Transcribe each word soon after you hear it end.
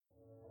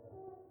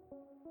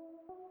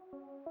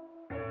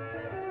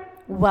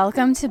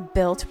Welcome to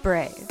Built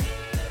Brave.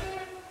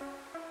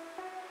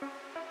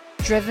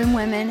 Driven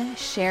women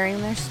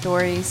sharing their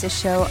stories to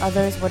show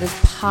others what is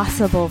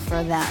possible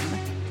for them,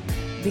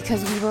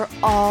 because we were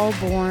all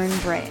born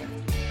brave.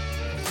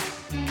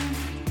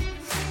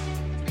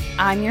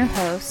 I'm your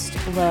host,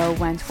 Lo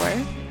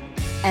Wentworth,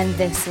 and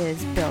this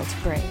is Built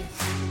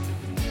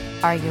Brave.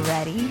 Are you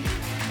ready?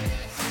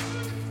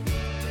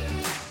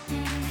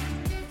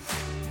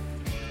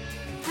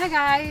 Hi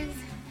guys,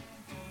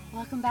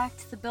 welcome back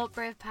to the Built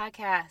Brave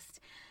podcast.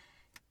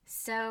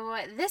 So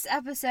this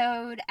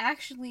episode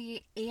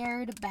actually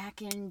aired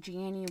back in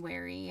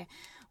January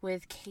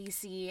with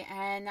Casey,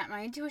 and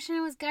my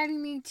intuition was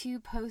guiding me to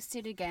post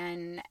it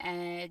again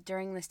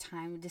during this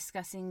time,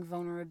 discussing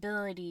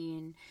vulnerability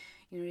and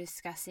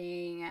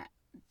discussing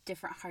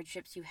different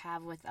hardships you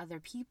have with other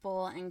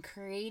people and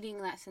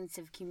creating that sense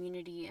of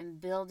community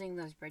and building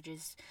those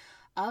bridges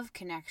of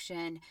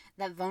connection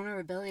that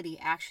vulnerability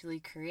actually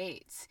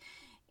creates.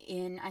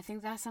 And I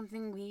think that's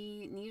something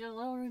we need a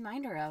little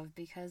reminder of,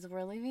 because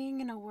we're living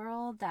in a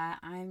world that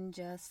I'm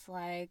just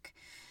like,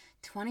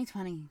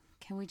 2020,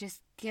 can we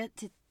just get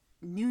to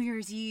New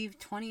Year's Eve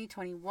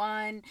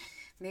 2021?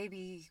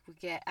 Maybe we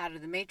get out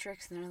of the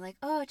Matrix and they're like,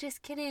 oh,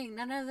 just kidding,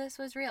 none of this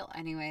was real.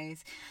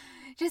 Anyways,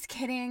 just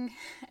kidding.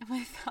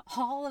 With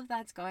all of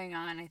that's going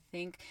on, I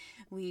think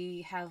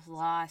we have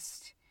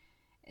lost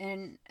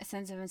in a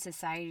sense of in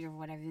society, or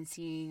what I've been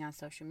seeing on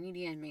social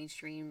media and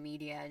mainstream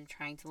media and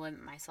trying to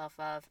limit myself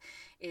of,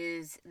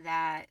 is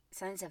that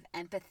sense of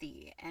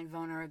empathy and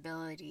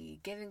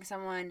vulnerability, giving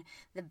someone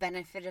the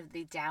benefit of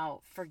the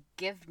doubt,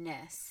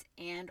 forgiveness,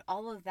 and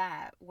all of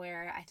that,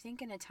 where I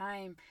think in a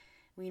time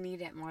we need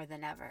it more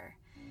than ever.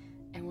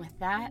 And with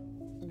that,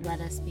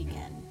 let us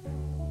begin.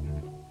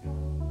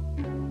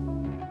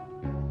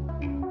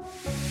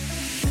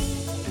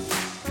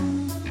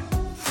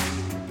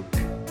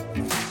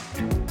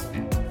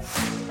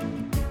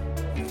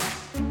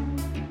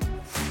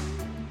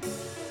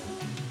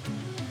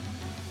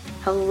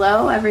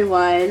 Hello,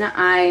 everyone.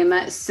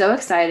 I'm so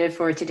excited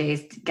for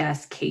today's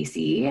guest,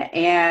 Casey.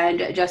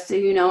 And just so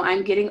you know,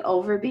 I'm getting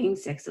over being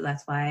sick, so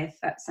that's why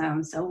that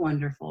sounds so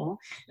wonderful.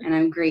 And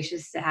I'm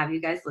gracious to have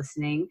you guys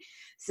listening.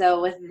 So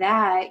with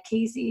that,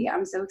 Casey,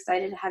 I'm so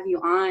excited to have you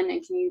on.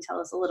 And can you tell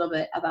us a little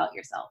bit about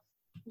yourself?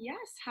 Yes.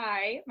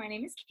 Hi, my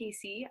name is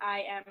Casey.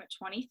 I am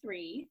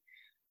 23.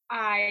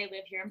 I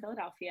live here in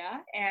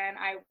Philadelphia, and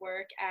I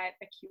work at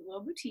a cute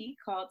little boutique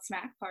called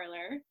Smack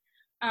Parlor.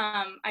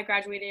 I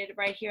graduated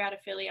right here out of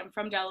Philly. I'm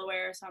from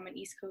Delaware, so I'm an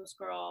East Coast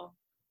girl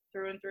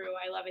through and through.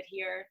 I love it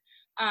here.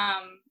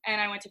 And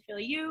I went to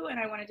Philly U, and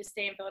I wanted to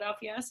stay in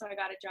Philadelphia, so I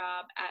got a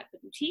job at the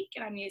boutique,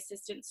 and I'm the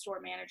assistant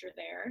store manager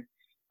there,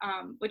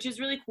 which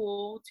is really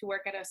cool to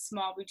work at a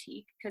small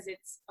boutique because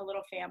it's a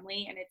little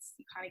family, and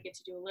you kind of get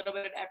to do a little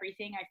bit of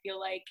everything. I feel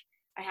like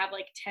I have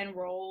like 10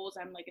 roles.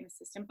 I'm like an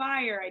assistant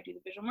buyer. I do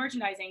the visual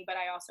merchandising, but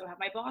I also have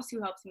my boss who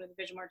helps me with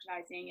the visual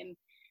merchandising, and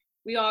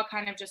we all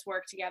kind of just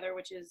work together,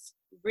 which is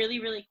really,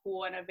 really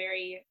cool and a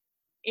very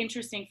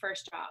interesting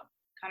first job,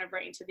 kind of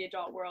right into the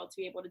adult world, to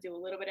be able to do a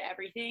little bit of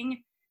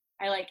everything.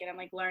 I like it. I'm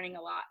like learning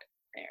a lot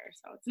there,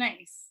 so it's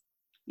nice.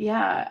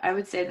 Yeah, I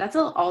would say that's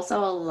also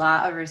a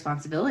lot of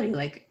responsibility,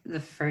 like the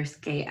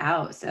first day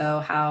out.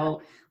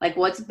 So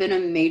what's been a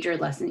major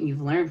lesson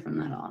you've learned from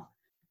that all?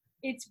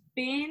 It's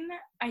been,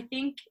 I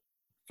think,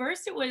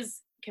 first it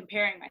was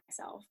comparing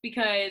myself,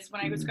 because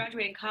when I was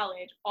graduating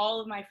college,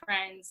 all of my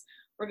friends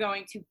were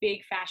going to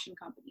big fashion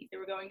companies. They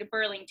were going to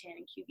Burlington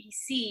and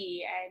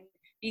QVC and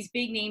these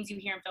big names you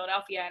hear in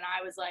Philadelphia. And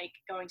I was like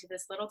going to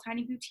this little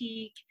tiny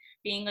boutique,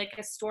 being like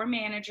a store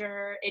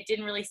manager. It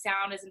didn't really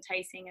sound as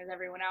enticing as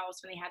everyone else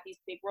when they had these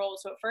big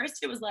roles. So at first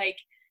it was like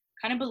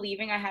kind of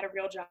believing I had a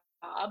real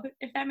job,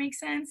 if that makes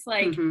sense.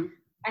 Like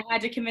I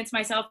had to convince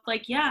myself,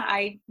 like, yeah,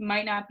 I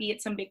might not be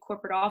at some big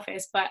corporate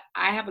office, but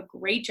I have a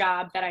great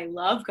job that I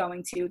love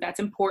going to. That's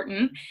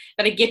important,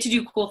 that I get to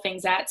do cool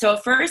things at. So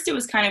at first it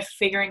was kind of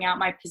figuring out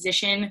my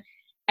position.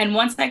 And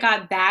once I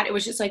got that, it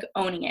was just like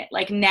owning it.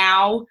 Like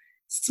now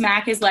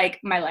Smack is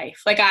like my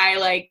life.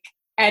 Like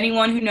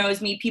anyone who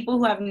knows me, people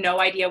who have no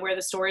idea where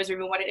the store is or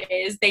even what it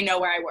is, they know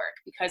where I work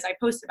because I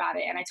post about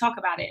it and I talk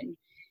about it. And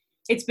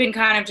it's been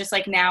kind of just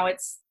like, now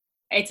it's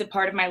a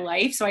part of my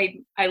life. So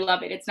I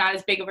love it. It's not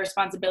as big of a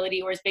responsibility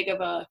or as big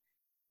of a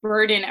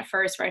burden at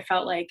first, where I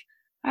felt like,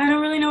 I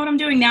don't really know what I'm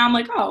doing. Now I'm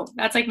like, oh,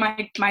 that's like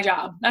my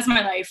job. That's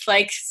my life.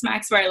 Like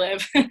Smack's where I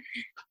live.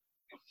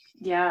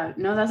 Yeah,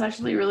 no, that's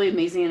actually really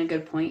amazing and a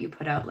good point you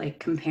put out, like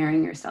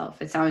comparing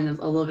yourself. It sounded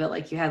a little bit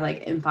like you had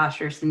like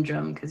imposter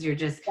syndrome, because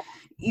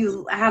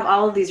you have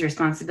all of these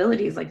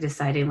responsibilities, like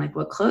deciding like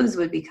what clothes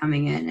would be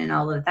coming in and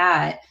all of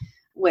that,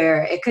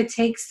 where it could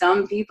take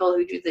some people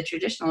who do the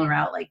traditional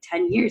route like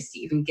 10 years to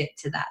even get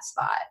to that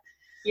spot.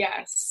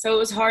 Yes. So it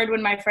was hard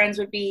when my friends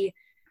would be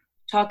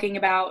talking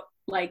about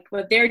like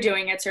what they're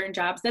doing at certain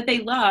jobs that they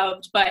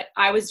loved, but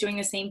I was doing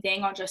the same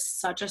thing on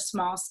just such a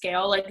small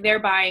scale. Like they're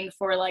buying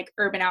for like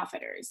Urban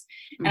Outfitters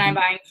and I'm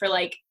buying for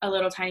like a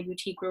little tiny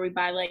boutique where we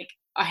buy like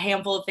a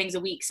handful of things a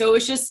week. So it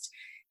was just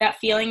that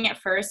feeling at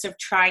first of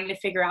trying to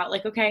figure out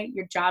like, okay,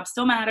 your job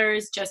still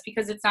matters. Just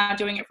because it's not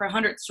doing it for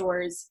 100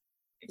 stores,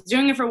 if it's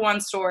doing it for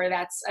one store,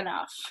 that's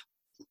enough.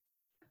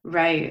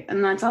 Right.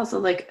 And that's also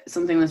like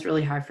something that's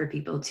really hard for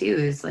people too,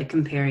 is like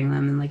comparing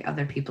them and like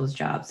other people's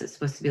jobs. It's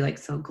supposed to be like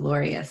so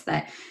glorious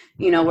that,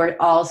 you know, we're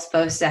all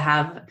supposed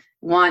to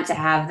want to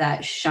have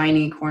that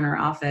shiny corner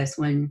office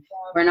when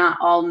we're not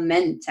all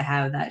meant to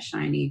have that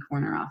shiny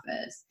corner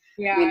office.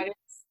 Yeah. I mean,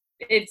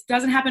 it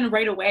doesn't happen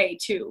right away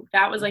too.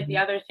 That was like the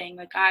other thing.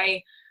 Like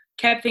I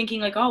kept thinking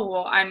like, oh,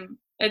 well,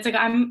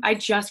 I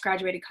just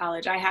graduated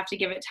college. I have to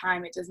give it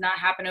time. It does not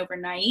happen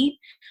overnight.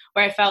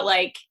 Where I felt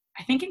like,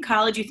 I think in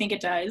college you think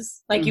it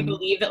does. Like you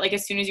believe that like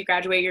as soon as you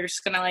graduate, you're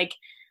just going to like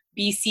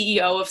be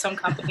CEO of some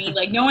company.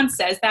 Like no one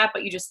says that,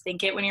 but you just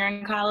think it when you're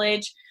in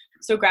college.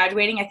 So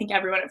graduating, I think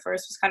everyone at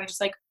first was kind of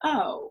just like,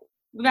 oh,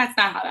 that's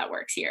not how that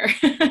works here.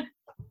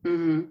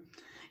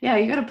 Yeah,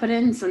 you got to put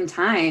in some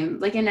time.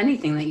 Like in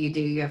anything that you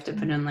do, you have to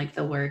put in like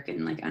the work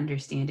and like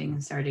understanding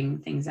and starting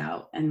things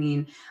out. I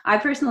mean, I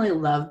personally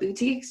love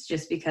boutiques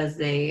just because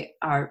they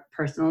are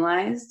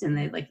personalized and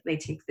they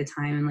take the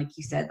time. And like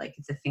you said, like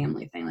it's a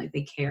family thing, like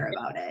they care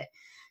about it.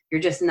 You're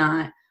just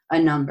not a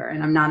number.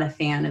 And I'm not a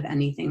fan of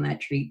anything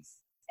that treats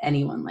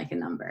anyone like a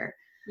number.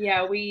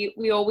 Yeah, we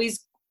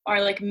always, our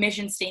like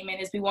mission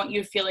statement is we want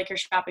you to feel like you're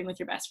shopping with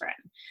your best friend.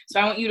 So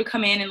I want you to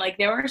come in and like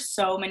there are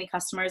so many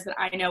customers that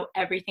I know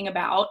everything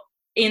about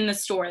in the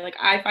store. Like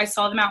if I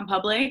saw them out in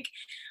public,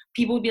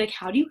 people would be like,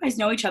 how do you guys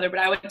know each other? But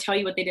I would tell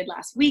you what they did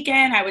last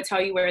weekend. I would tell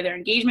you where their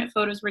engagement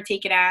photos were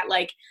taken at.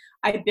 Like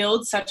I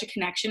build such a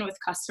connection with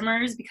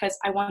customers because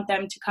I want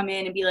them to come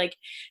in and be like,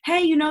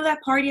 hey, you know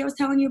that party I was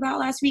telling you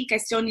about last week? I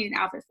still need an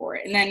outfit for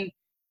it. And then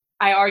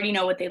I already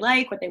know what they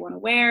like, what they want to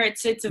wear.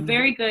 It's a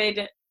very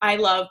good, I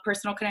love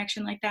personal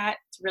connection like that.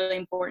 It's really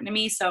important to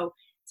me. So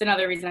it's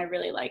another reason I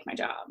really like my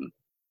job.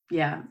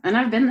 Yeah. And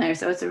I've been there.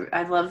 So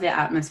I love the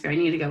atmosphere. I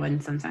need to go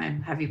in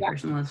sometime. Have you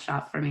personalized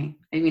shop for me.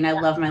 I mean, I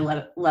love my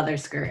leather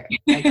skirt.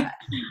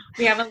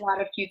 We have a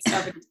lot of cute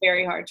stuff. It's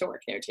very hard to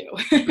work there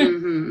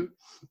too.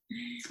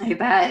 I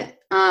bet.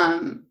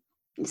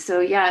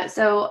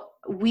 So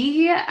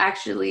we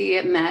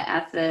actually met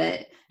at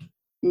the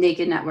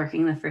Naked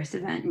Networking, the first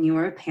event, and you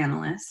were a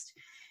panelist.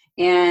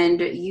 And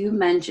you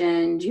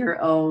mentioned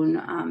your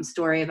own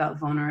story about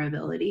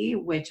vulnerability,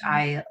 which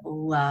I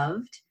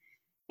loved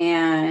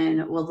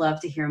and would love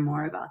to hear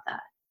more about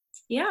that.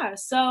 Yeah.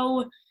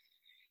 So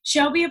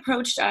Shelby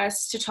approached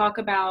us to talk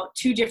about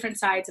two different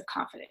sides of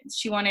confidence.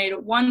 She wanted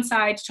one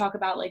side to talk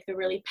about like the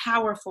really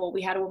powerful.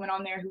 We had a woman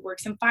on there who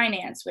works in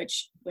finance,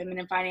 which women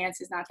in finance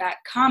is not that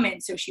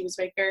common. So she was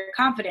like very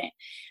confident.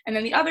 And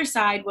then the other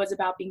side was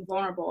about being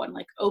vulnerable and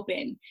like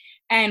open.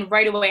 And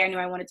right away, I knew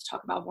I wanted to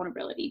talk about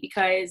vulnerability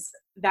because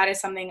that is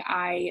something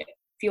I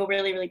feel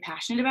really, really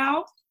passionate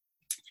about.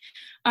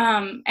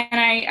 And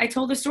I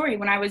told the story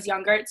when I was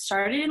younger. It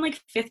started in like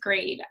 5th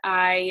grade.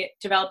 I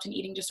developed an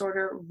eating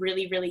disorder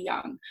really, really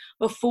young.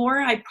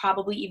 Before I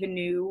probably even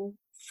knew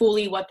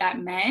fully what that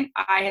meant,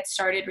 I had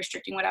started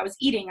restricting what I was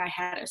eating. I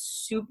had a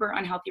super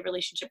unhealthy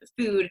relationship with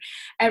food.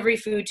 Every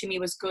food to me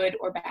was good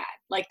or bad.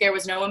 Like there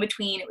was no in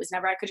between. It was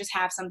never I could just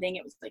have something.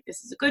 It was like,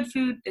 this is a good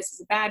food. This is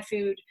a bad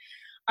food.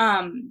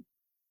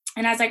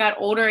 And as I got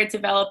older, it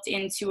developed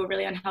into a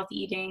really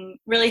unhealthy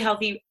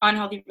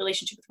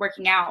relationship with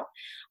working out.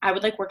 I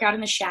would like work out in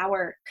the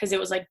shower because it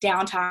was like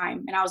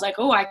downtime. And I was like,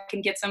 oh, I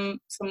can get some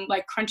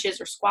like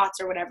crunches or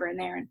squats or whatever in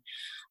there. And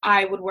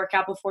I would work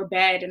out before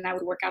bed and I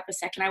would work out the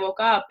second I woke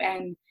up.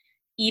 And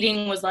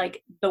eating was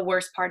like the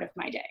worst part of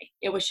my day.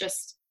 It was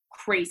just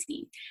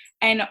crazy.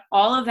 And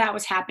all of that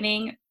was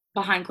happening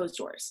behind closed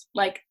doors.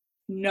 Like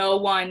no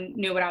one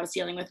knew what I was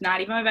dealing with, not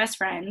even my best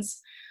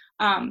friends.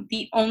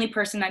 The only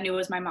person that knew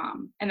was my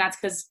mom. And that's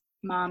because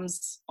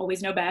moms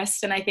always know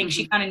best. And I think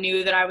she kind of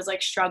knew that I was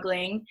like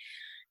struggling.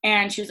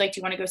 And she was like, do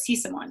you want to go see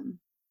someone?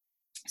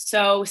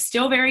 So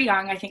still very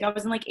young. I think I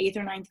was in like 8th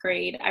or 9th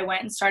grade. I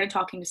went and started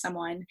talking to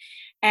someone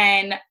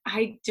and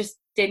I just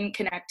didn't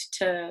connect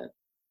to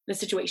the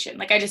situation.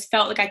 Like I just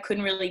felt like I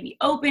couldn't really be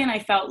open. I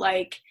felt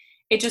like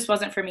it just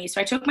wasn't for me. So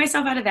I took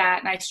myself out of that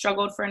and I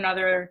struggled for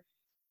another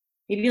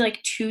maybe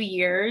like 2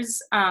 years.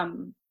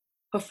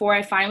 Before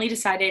I finally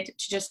decided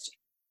to just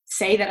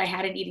say that I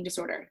had an eating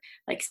disorder,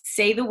 like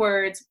say the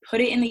words,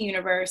 put it in the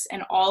universe.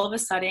 And all of a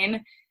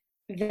sudden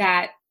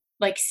that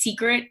like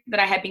secret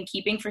that I had been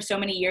keeping for so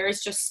many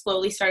years just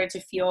slowly started to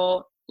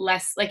feel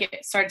less, like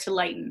it started to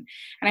lighten.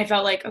 And I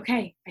felt like,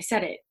 okay, I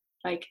said it,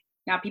 like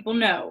now people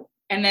know.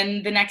 And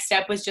then the next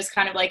step was just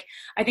kind of like,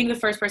 I think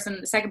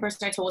the second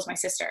person I told was my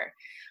sister.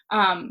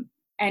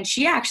 And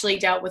she actually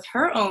dealt with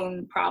her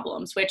own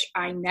problems, which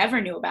I never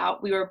knew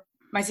about.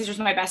 My sister's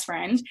my best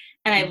friend,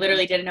 and I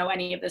literally didn't know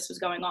any of this was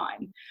going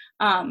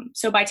on.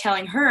 So by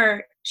telling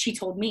her, she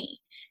told me.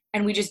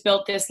 And we just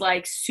built this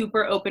like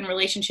super open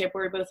relationship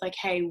where we're both like,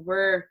 hey,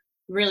 we're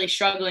really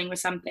struggling with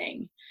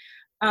something.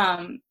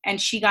 And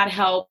she got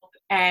help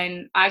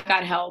and I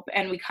got help.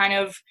 And we kind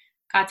of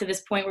got to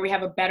this point where we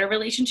have a better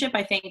relationship.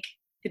 I think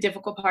the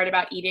difficult part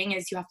about eating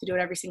is you have to do it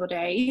every single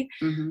day.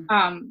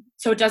 Mm-hmm.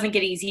 So it doesn't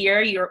get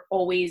easier.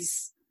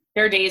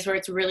 There are days where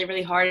it's really,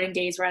 really hard and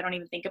days where I don't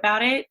even think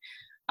about it.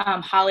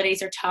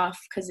 Holidays are tough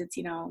because it's,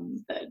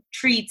 the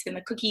treats and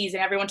the cookies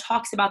and everyone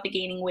talks about the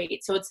gaining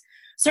weight. So it's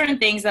certain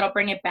things that'll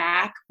bring it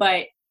back.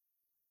 But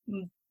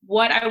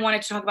what I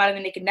wanted to talk about in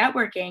the Naked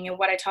Networking and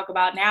what I talk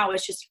about now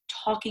is just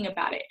talking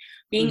about it,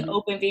 being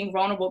open, being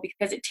vulnerable,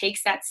 because it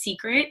takes that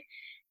secret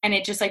and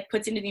it just like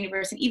puts into the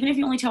universe. And even if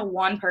you only tell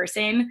one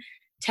person,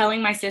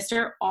 telling my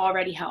sister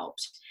already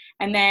helped.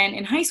 And then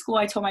in high school,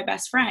 I told my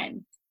best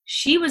friend.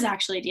 She was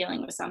actually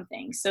dealing with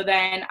something. So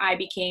then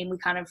we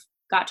kind of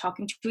got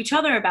talking to each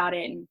other about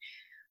it.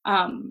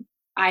 And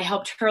I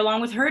helped her along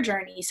with her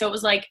journey. So it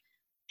was like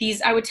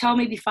I would tell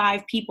maybe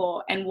 5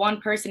 people and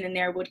one person in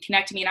there would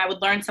connect to me and I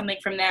would learn something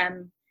from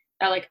them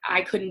that like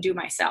I couldn't do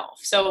myself.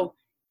 So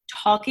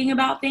talking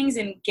about things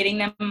and getting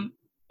them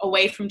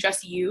away from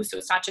just you, so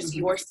it's not just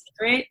your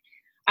secret,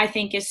 I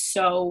think is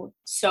so,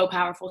 so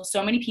powerful.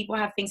 So many people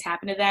have things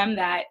happen to them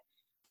that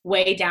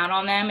weigh down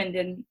on them. And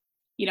then,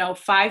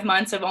 5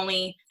 months of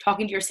only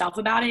talking to yourself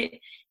about it,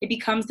 it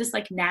becomes this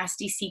like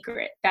nasty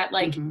secret that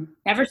like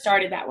never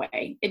started that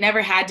way. It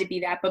never had to be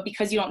that. But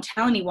because you don't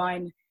tell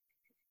anyone,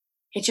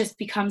 it just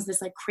becomes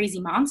this like crazy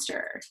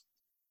monster.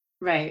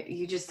 Right.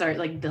 You just start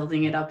like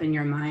building it up in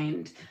your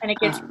mind. And it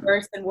gets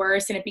worse and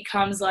worse. And it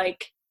becomes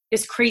like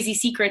this crazy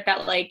secret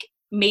that like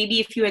maybe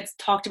if you had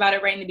talked about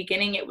it right in the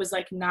beginning, it was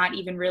like not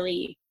even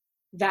really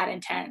that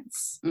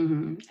intense.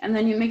 And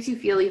then it makes you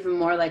feel even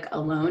more like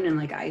alone and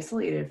like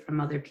isolated from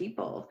other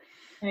people.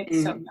 And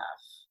it's so tough.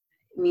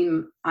 I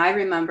mean, I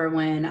remember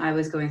when I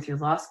was going through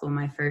law school,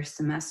 my first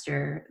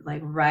semester,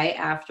 like right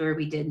after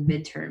we did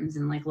midterms,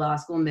 and like law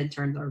school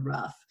midterms are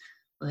rough.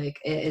 Like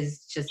it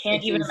is just,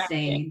 it's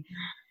insane.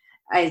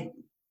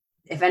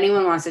 If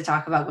anyone wants to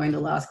talk about going to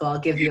law school, I'll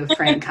give you a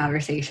frank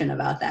conversation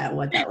about that,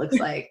 what that looks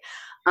like.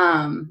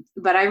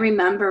 But I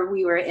remember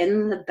we were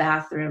in the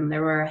bathroom,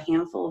 there were a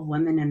handful of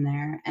women in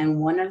there, and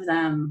one of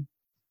them,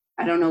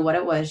 I don't know what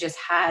it was, just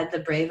had the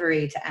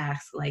bravery to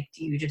ask, like,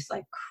 do you just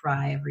like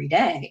cry every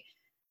day?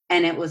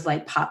 And it was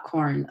like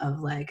popcorn of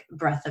like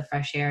breath of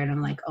fresh air. And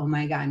I'm like, oh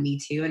my God, me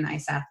too. And I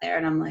sat there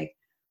and I'm like,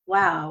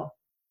 wow,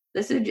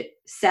 this is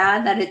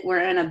sad that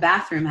we're in a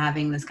bathroom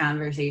having this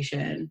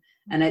conversation.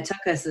 And it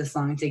took us this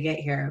long to get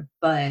here,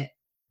 but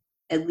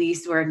at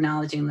least we're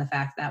acknowledging the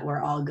fact that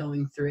we're all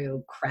going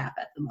through crap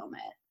at the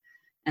moment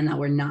and that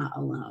we're not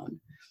alone.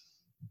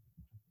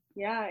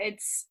 Yeah,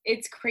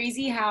 it's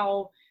crazy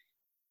how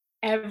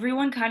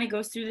everyone kind of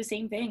goes through the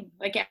same thing.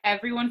 Like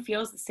everyone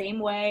feels the same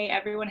way.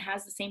 Everyone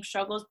has the same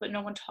struggles, but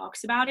no one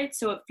talks about it.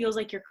 So it feels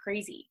like you're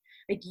crazy.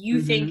 Like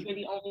you think you're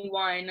the only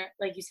one,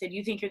 like you said,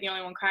 you think you're the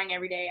only one crying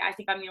every day. I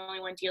think I'm the only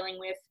one dealing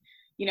with,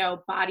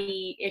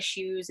 body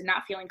issues and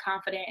not feeling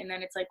confident. And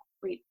then it's like,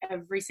 wait,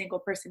 every single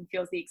person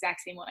feels the exact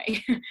same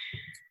way.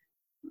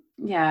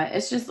 Yeah,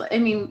 it's just, I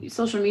mean,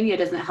 social media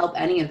doesn't help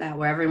any of that,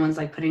 where everyone's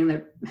like putting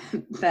their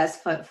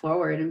best foot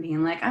forward and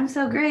being like, I'm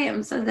so great,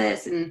 I'm so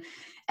this, and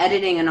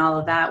editing and all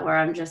of that, where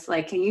I'm just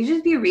like, can you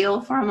just be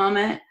real for a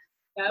moment?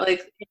 Yep.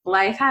 Like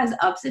life has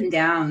ups and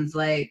downs.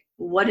 Like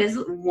what is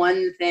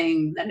one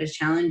thing that is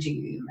challenging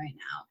you right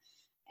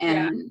now?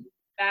 And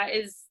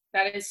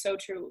that is so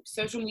true.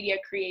 Social media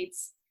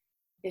creates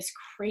this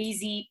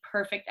crazy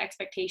perfect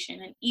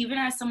expectation. And even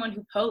as someone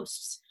who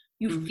posts,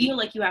 you feel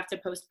like you have to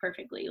post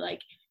perfectly.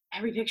 Like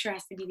every picture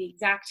has to be the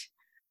exact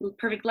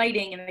perfect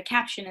lighting and the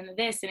caption and the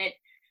this, and it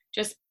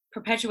just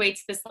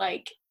perpetuates this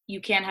like you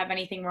can't have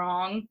anything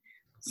wrong.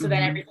 So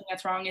then everything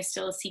that's wrong is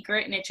still a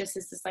secret, and it just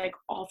is this like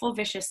awful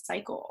vicious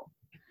cycle.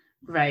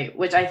 Right,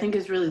 which I think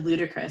is really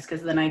ludicrous,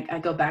 because then I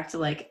go back to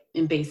like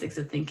in basics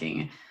of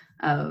thinking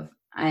of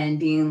and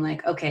being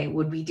like, okay,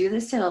 would we do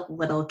this to a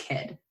little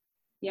kid?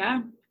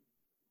 Yeah.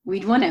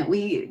 We'd want it.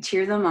 We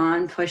cheer them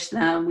on, push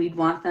them. We'd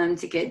want them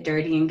to get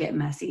dirty and get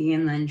messy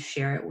and then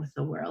share it with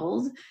the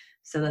world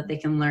so that they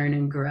can learn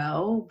and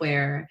grow,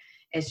 where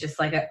it's just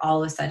like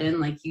all of a sudden,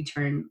 like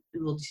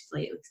we'll just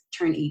like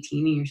turn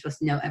 18 and you're supposed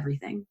to know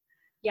everything.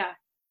 Yeah.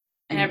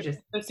 And everything's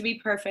supposed to be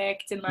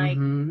perfect. And like,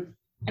 and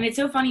it's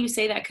so funny you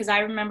say that, because I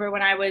remember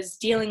when I was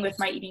dealing with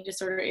my eating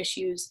disorder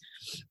issues,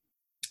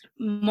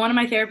 one of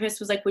my therapists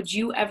was like, would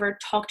you ever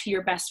talk to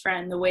your best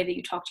friend the way that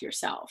you talk to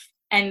yourself?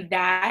 And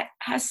that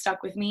has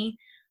stuck with me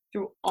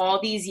through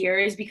all these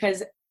years,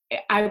 because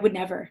I would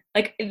never,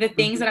 like the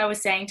things that I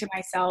was saying to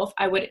myself,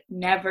 I would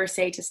never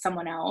say to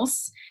someone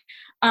else.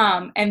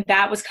 And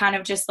that was kind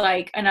of just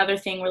like another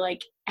thing where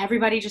like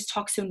everybody just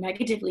talks so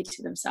negatively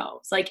to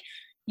themselves. Like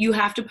you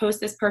have to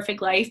post this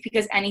perfect life,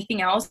 because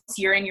anything else,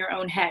 you're in your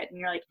own head and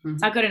you're like,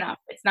 it's not good enough.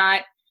 It's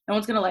not, no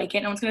one's going to like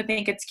it. No one's going to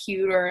think it's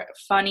cute or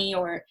funny,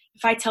 or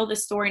if I tell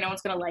this story, no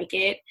one's going to like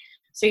it.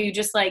 So you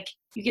just like,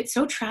 you get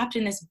so trapped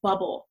in this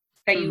bubble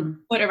that you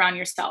put around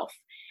yourself,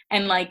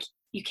 and like,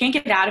 you can't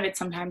get out of it.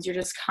 Sometimes you're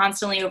just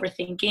constantly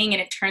overthinking,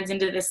 and it turns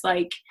into this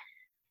like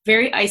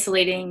very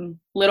isolating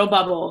little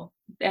bubble,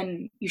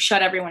 and you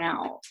shut everyone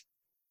out.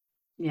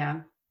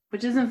 Yeah.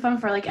 Which isn't fun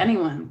for like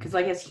anyone, because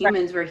like as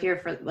humans, we're here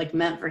for like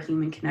meant for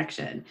human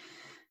connection.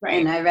 Right.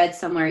 And I read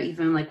somewhere,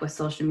 even like with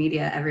social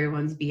media,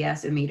 everyone's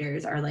BS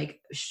meters are like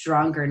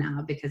stronger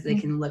now because they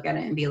can look at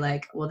it and be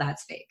like, well,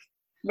 that's fake.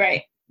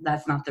 Right.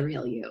 That's not the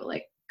real you.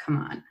 Like, come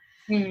on.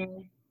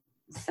 Mm.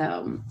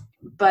 So,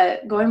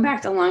 but going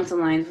back along the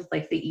lines with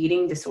like the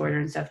eating disorder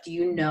and stuff, do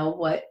you know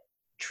what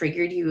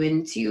triggered you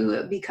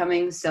into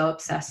becoming so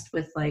obsessed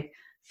with like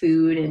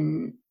food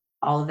and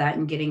all of that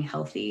and getting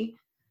healthy?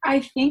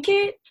 I think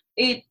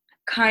it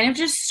kind of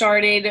just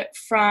started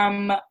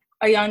from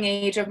a young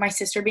age of my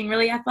sister being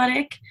really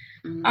athletic.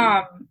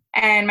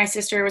 And my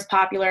sister was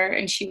popular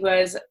and she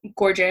was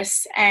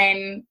gorgeous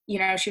and, you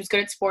know, she was good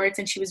at sports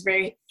and she was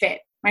very fit.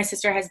 My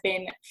sister has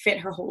been fit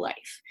her whole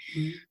life.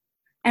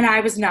 And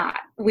I was not.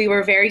 We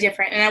were very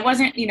different. And I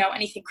wasn't, you know,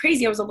 anything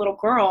crazy. I was a little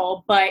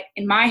girl, but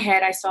in my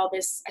head, I saw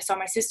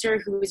my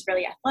sister who was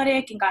really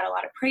athletic and got a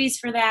lot of praise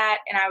for that.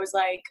 And I was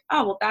like,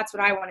 oh, well, that's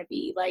what I want to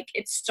be. Like,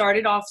 it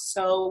started off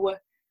so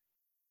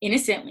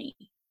innocently.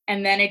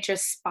 And then it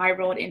just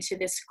spiraled into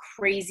this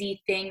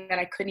crazy thing that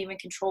I couldn't even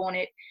control. And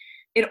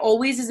it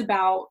always was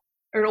about,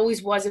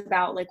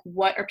 like,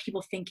 what are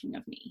people thinking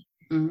of me?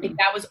 Like,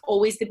 that was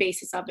always the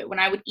basis of it. When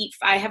I would eat,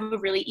 I have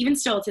even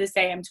still to this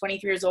day, I'm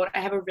 23 years old, I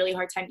have a really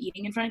hard time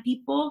eating in front of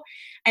people.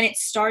 And it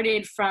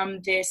started from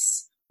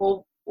this,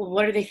 well,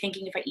 what are they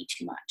thinking if I eat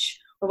too much?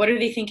 Or what are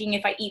they thinking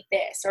if I eat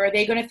this? Or are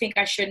they going to think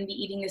I shouldn't be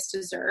eating this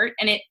dessert?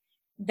 And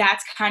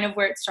that's kind of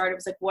where it started. It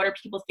was like, what are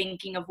people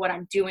thinking of what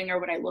I'm doing or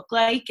what I look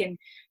like? And,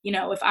 you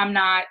know, if I'm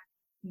not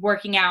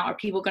working out, are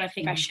people going to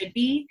think I should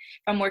be?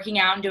 If I'm working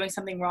out and doing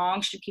something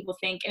wrong, should people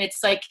think? And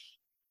it's like,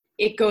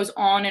 it goes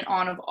on and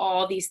on of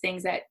all these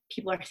things that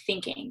people are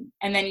thinking.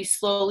 And then you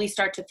slowly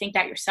start to think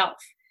that yourself.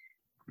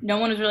 No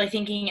one was really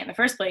thinking it in the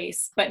first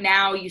place, but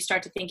now you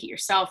start to think it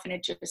yourself.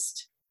 And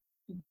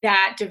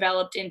that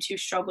developed into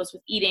struggles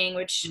with eating,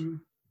 which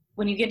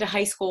when you get to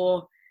high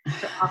school,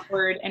 they're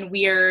awkward and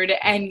weird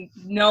and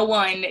no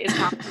one is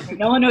confident.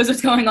 No one knows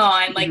what's going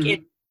on.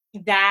 Like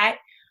that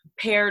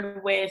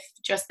paired with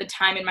just the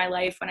time in my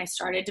life when I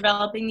started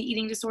developing the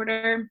eating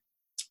disorder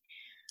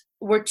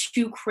were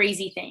two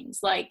crazy things.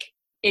 Like,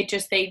 it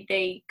just,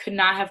 they could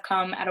not have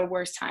come at a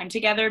worse time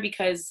together,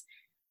 because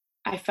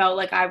I felt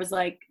like I was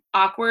like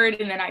awkward.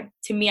 And then I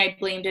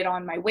blamed it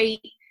on my weight,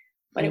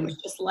 but it was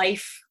just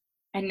life.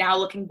 And now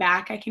looking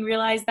back, I can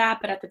realize that.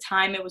 But at the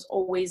time it was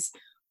always,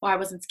 well, I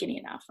wasn't skinny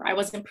enough, or I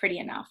wasn't pretty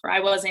enough, or I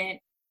wasn't,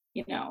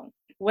 you know,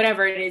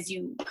 whatever it is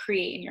you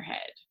create in your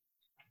head.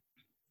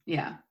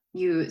 Yeah.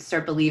 You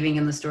start believing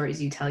in the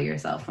stories you tell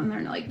yourself when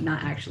they're like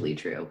not actually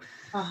true.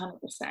 100%.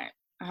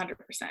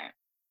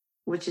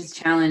 Which is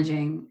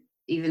challenging,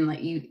 even like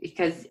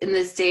because in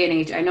this day and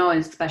age, I know, and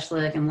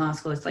especially like in law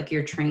school, it's like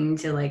you're trained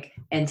to like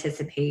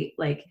anticipate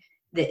like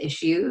the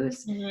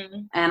issues.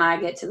 And I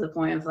get to the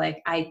point of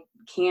like, I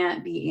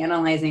can't be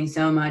analyzing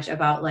so much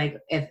about like,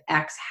 if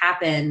X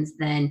happens,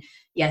 then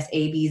yes,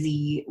 A, B,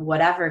 Z,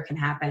 whatever can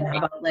happen. How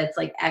about let's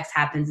like X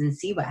happens and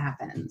see what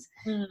happens,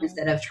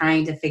 instead of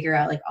trying to figure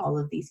out like all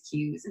of these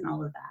cues and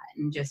all of that,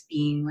 and just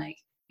being like,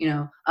 you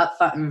know,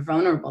 upfront and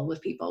vulnerable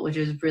with people, which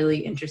is really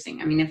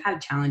interesting. I mean, I've had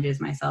challenges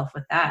myself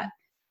with that,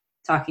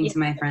 talking to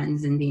my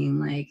friends and being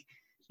like,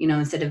 you know,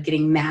 instead of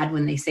getting mad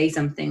when they say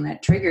something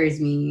that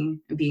triggers me,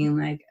 being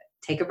like,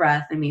 take a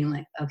breath and being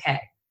like, okay,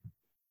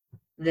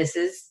 this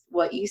is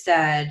what you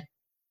said.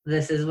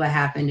 This is what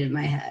happened in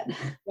my head.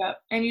 Yep.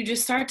 And you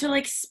just start to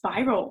like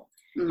spiral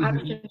out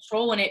of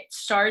control, and it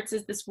starts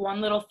as this one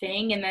little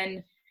thing, and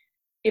then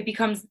it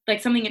becomes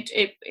like something,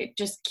 it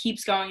just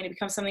keeps going, and it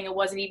becomes something it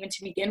wasn't even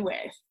to begin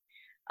with,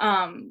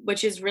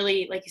 which is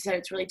really, like you said,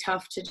 it's really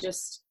tough to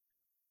just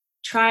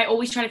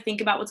always try to think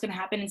about what's going to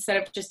happen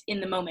instead of just in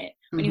the moment.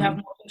 When you have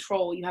more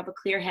control, you have a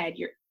clear head,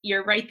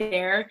 you're right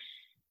there,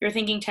 you're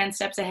thinking 10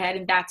 steps ahead,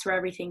 and that's where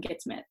everything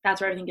gets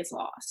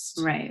lost.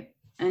 Right.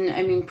 And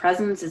I mean,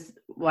 presence is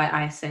what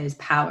I say is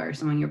power.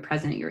 So when you're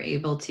present, you're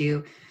able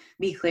to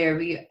be clear,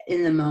 be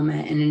in the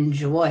moment, and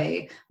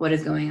enjoy what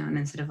is going on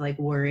instead of like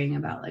worrying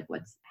about like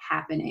what's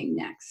happening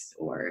next.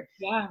 Or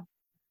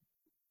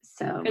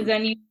so, because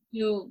then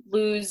you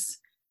lose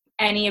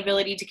any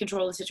ability to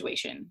control the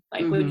situation.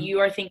 Like when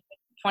you are thinking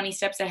 20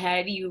 steps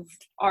ahead, you've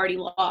already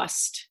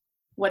lost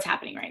what's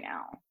happening right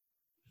now.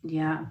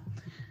 Yeah,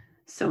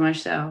 so much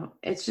so.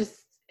 It's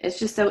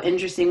just so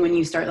interesting when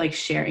you start like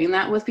sharing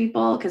that with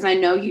people, because I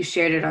know you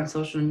shared it on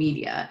social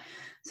media.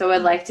 So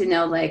I'd like to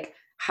know, like,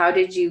 how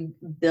did you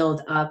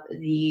build up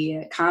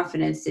the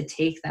confidence to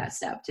take that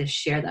step, to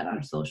share that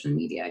on social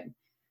media?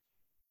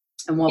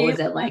 And what was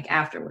it like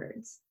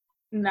afterwards?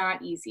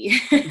 Not easy.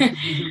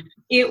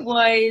 It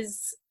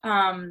was,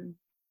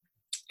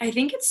 I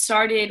think it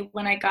started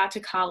when I got to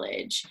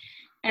college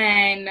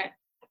and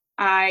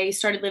I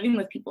started living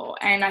with people.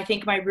 And I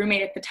think my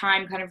roommate at the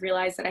time kind of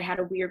realized that I had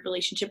a weird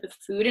relationship with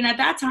food. And at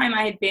that time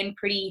I had been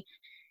pretty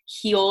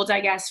healed,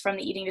 I guess, from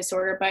the eating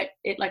disorder, but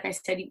like I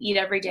said, you eat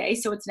every day,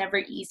 so it's never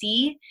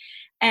easy.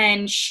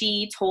 And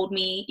she told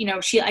me, you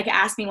know, she like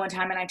asked me one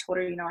time, and I told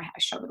her, you know, I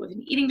struggled with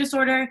an eating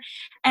disorder,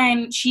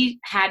 and she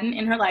hadn't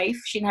in her life.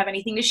 She didn't have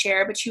anything to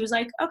share, but she was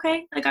like,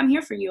 okay, like I'm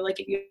here for you. Like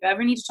if you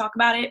ever need to talk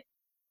about it,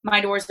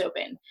 my door's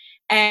open.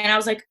 And I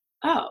was like,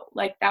 oh,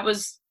 like that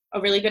was a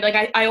really good,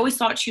 like I always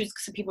thought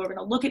some people were going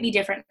to look at me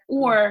different,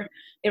 or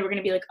they were going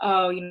to be like,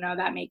 oh, you know,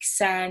 that makes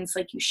sense.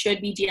 Like you should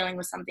be dealing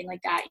with something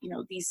like that, you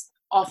know, these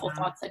awful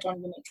thoughts that don't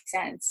even make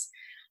sense.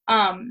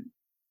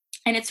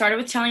 And it started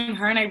with telling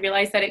her, and I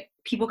realized that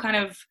people kind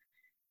of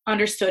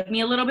understood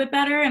me a little bit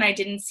better, and I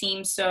didn't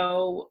seem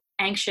so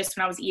anxious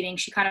when I was eating.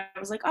 She kind of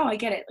was like, oh, I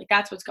get it. Like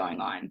that's what's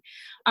going on.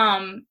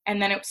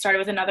 And then it started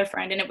with another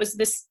friend, and it was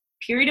this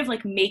period of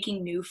like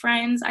making new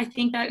friends, I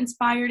think, that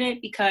inspired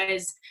it,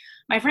 because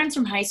my friends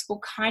from high school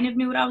kind of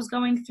knew what I was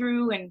going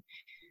through, and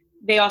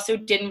they also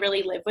didn't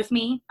really live with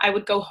me. I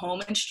would go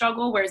home and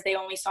struggle, whereas they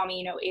only saw me,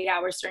 you know, 8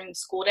 hours during the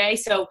school day.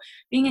 So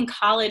being in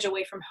college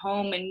away from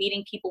home and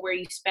meeting people where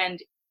you spend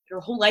your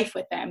whole life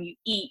with them, you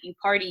eat, you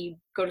party, you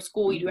go to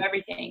school, you do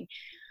everything,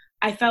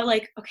 I felt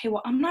like, okay,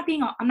 well, I'm not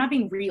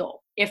being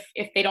real if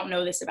they don't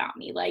know this about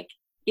me. Like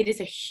it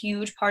is a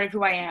huge part of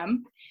who I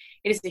am.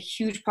 It is a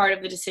huge part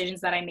of the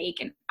decisions that I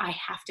make, and I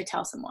have to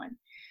tell someone.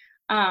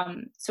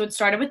 So it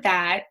started with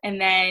that, and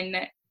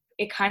then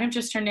it kind of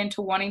just turned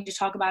into wanting to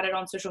talk about it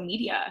on social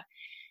media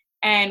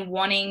and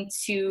wanting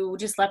to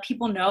just let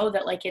people know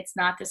that like it's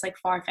not this like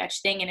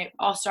far-fetched thing. And it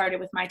all started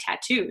with my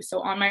tattoo.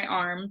 So on my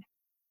arm,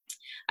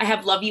 I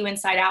have "Love You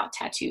Inside Out"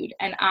 tattooed,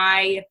 and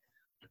I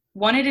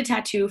wanted a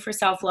tattoo for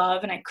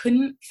self-love, and I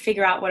couldn't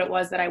figure out what it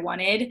was that I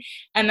wanted.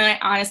 And then I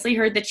honestly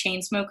heard the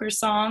Chainsmokers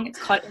song. It's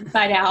called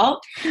 "Inside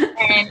Out,"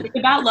 and it's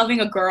about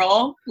loving a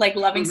girl, like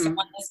loving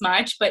someone this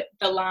much. But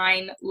the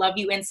line "Love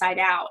you inside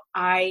out,"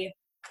 I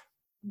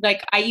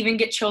even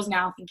get chills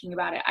now thinking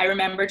about it. I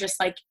remember just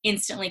like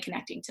instantly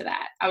connecting to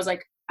that. I was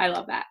like, I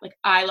love that. Like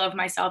I love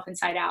myself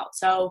inside out.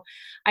 So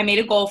I made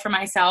a goal for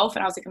myself,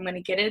 and I was like, I'm going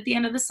to get it at the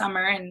end of the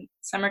summer. And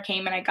summer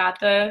came, and I got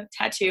the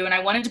tattoo, and I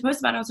wanted to post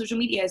about it on social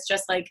media. It's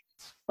just like,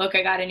 look,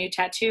 I got a new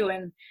tattoo.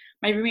 And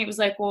my roommate was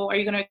like, well, are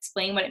you going to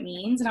explain what it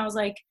means? And I was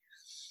like,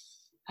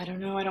 I don't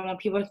know. I don't want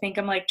people to think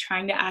I'm like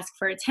trying to ask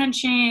for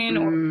attention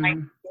or like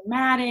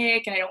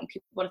dramatic. And I don't want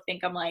people to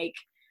think I'm like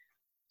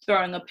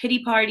throwing a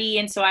pity party.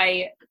 And so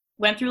I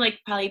went through like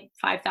probably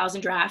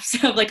 5,000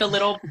 drafts of like a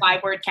little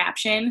 5-word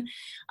caption.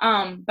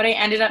 But I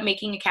ended up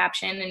making a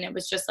caption, and it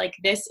was just like,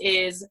 this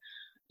is,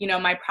 you know,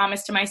 my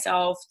promise to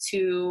myself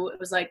it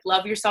was like,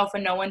 love yourself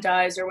when no one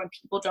does, or when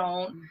people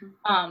don't,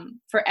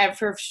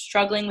 for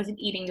struggling with an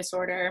eating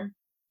disorder.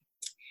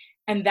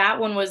 And that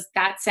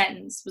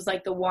sentence was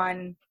like the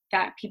one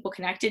that people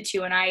connected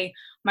to. And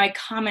my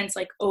comments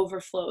like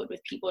overflowed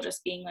with people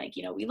just being like,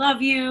 you know, we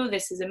love you,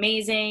 this is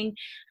amazing.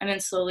 And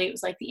then slowly it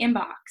was like the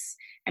inbox,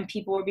 and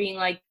people were being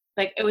like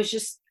it was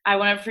just, I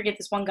won't ever forget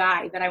this one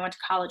guy that I went to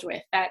college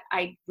with that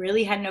I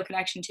really had no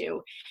connection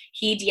to.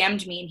 He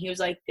DM'd me, and he was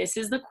like, this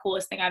is the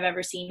coolest thing I've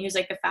ever seen. He was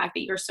like, the fact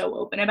that you're so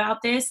open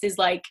about this is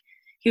like,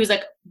 he was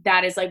like,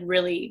 that is like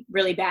really,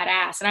 really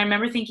badass. And I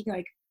remember thinking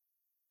like,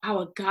 wow,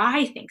 a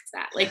guy thinks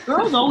that. Like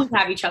girls always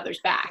have each other's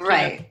back.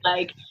 Right. You know?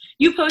 Like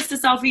you post a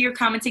selfie, you're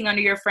commenting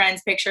under your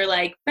friend's picture,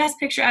 like best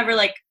picture ever.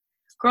 Like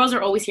girls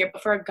are always here.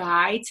 But for a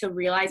guy to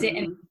realize it,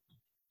 and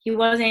he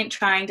wasn't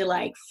trying to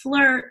like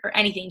flirt or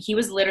anything. He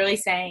was literally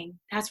saying,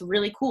 that's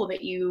really cool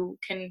that you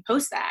can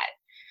post that.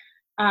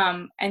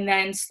 And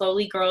then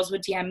slowly girls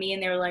would DM me,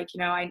 and they were like, you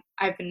know,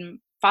 I've been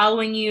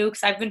following you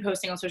because I've been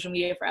posting on social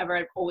media forever.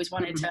 I've always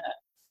wanted to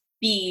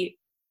be,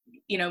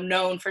 you know,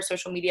 known for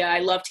social media. I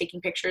love taking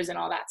pictures and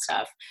all that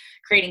stuff,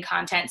 creating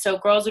content. So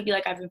girls would be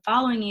like, I've been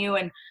following you,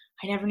 and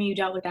I never knew you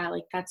dealt with that.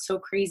 Like, that's so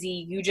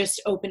crazy. You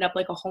just opened up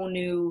like a whole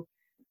new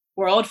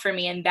world for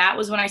me. And that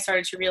was when I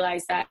started to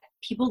realize that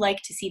people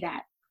like to see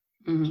that.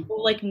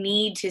 People like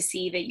need to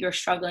see that you're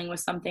struggling with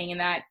something, and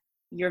that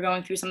you're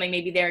going through something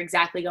maybe they're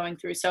exactly going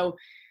through. So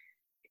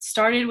it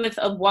started with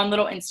one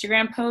little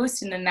Instagram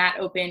post, and then that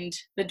opened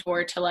the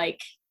door to like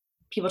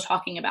people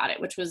talking about it,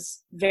 which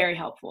was very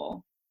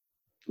helpful.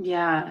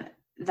 Yeah,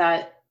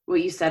 that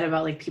what you said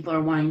about like people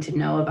are wanting to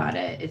know about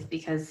it, it's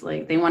because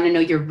like they want to know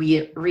you're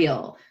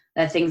real,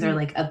 that things are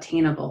like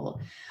obtainable.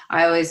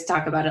 I always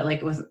talk about it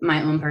like with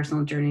my own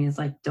personal journey is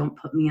like, don't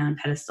put me on a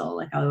pedestal.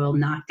 Like I will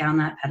knock down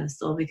that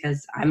pedestal,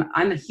 because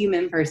I'm a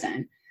human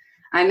person.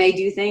 I may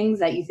do things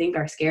that you think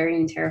are scary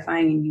and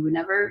terrifying and you would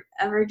never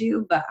ever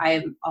do, but I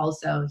am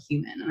also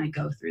human, and I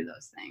go through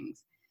those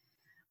things.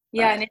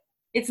 Yeah, and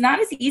it's not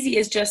as easy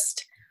as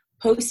just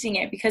posting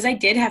it, because I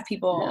did have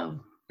people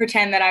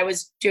pretend that I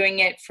was doing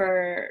it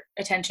for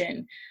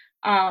attention.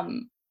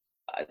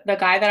 The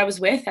guy that I was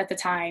with at the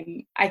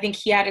time, I think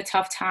he had a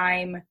tough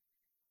time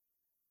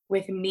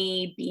with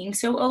me being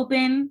so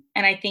open.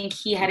 And I think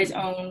he had his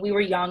own, we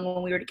were young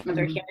when we were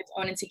together, he had his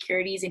own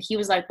insecurities, and he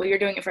was like, well, you're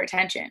doing it for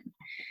attention.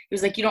 He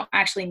was like, you don't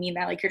actually mean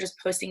that. Like, you're just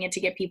posting it to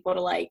get people to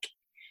like,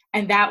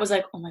 and that was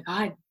like, oh my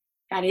God,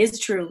 that is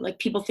true. Like,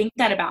 people think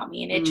that about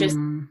me. And it just,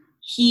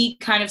 he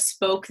kind of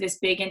spoke this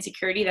big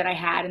insecurity that I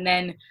had. And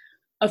then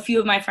a few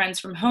of my friends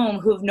from home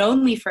who have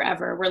known me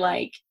forever were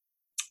like,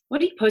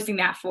 what are you posting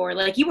that for?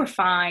 Like, you were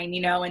fine,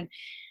 you know, and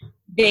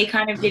they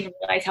kind of didn't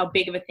realize how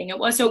big of a thing it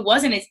was. So it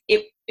wasn't as,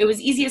 it was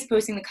easy as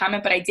posting the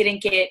comment, but I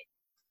didn't get,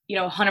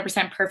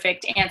 100%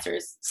 perfect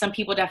answers. Some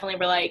people definitely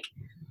were like,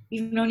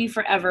 we've known you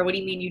forever. What do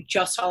you mean you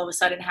just all of a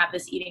sudden have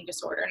this eating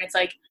disorder? And it's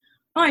like,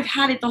 oh, I've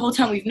had it the whole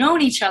time we've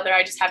known each other.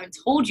 I just haven't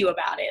told you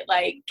about it.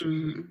 Like,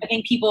 I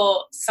think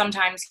people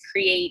sometimes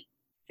create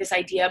this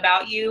idea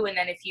about you. And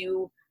then if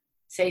you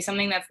say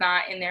something that's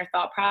not in their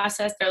thought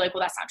process, they're like,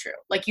 well, that's not true.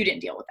 Like, you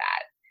didn't deal with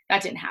that.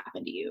 That didn't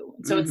happen to you.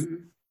 And so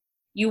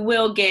you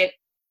will get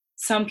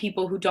some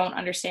people who don't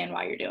understand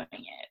why you're doing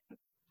it.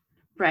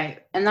 Right.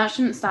 And that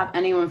shouldn't stop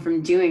anyone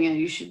from doing it.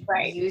 You should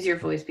Right. use your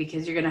voice,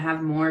 because you're going to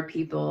have more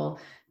people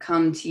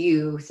come to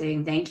you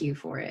saying thank you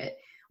for it.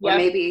 Or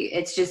maybe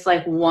it's just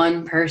like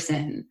one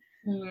person.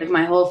 Like,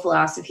 my whole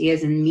philosophy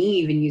is, and me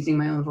even using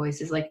my own voice,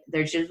 is like,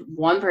 there's just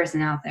one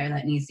person out there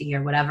that needs to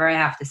hear whatever I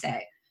have to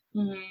say.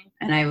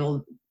 And I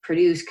will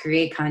produce,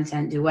 create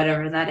content, do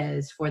whatever that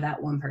is for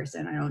that one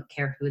person. I don't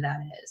care who that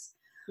is.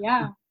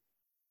 Yeah.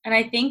 And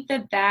I think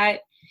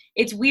that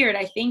it's weird.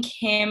 I think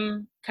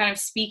him kind of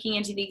speaking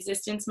into the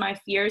existence of my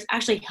fears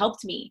actually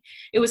helped me.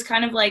 It was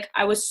kind of like,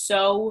 I was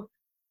so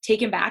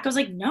taken back. I was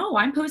like, no,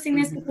 I'm posting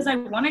this because I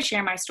want to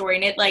share my story.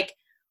 And it like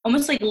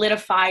almost like lit a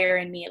fire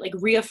in me. It like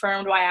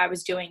reaffirmed why I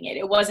was doing it.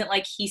 It wasn't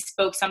like he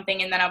spoke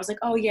something and then I was like,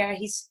 oh yeah,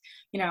 he's,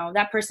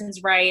 that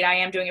person's right. I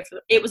am doing it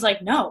it was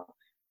like, no,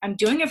 I'm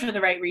doing it for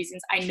the right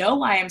reasons. I know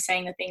why I'm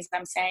saying the things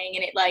I'm saying.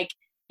 And it like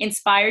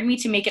inspired me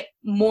to make it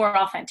more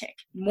authentic,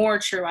 more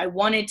true. I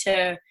wanted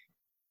to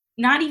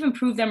not even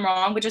prove them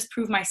wrong, but just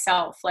prove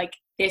myself. Like,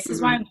 this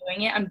is why I'm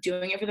doing it. I'm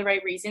doing it for the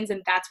right reasons.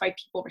 And that's why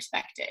people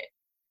respect it.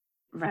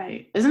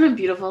 Right. Isn't it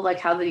beautiful, like,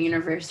 how the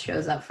universe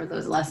shows up for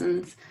those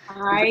lessons?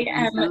 I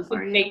am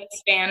the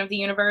biggest fan of the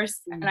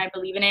universe, and I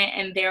believe in it.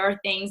 And there are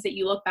things that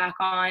you look back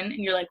on and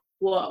you're like,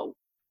 whoa,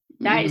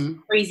 that is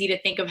crazy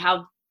to think of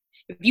how,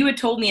 if you had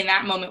told me in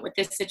that moment what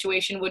this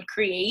situation would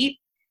create,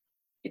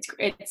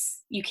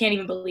 it's you can't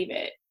even believe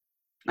it.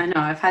 I know.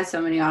 I've had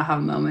so many aha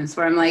moments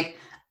where I'm like,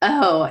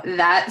 oh,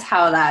 that's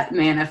how that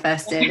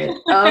manifested.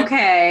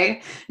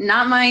 Okay.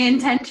 Not my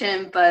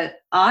intention, but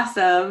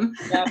awesome.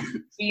 Yep.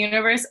 The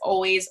universe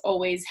always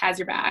has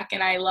your back.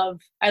 And I love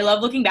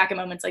looking back at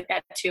moments like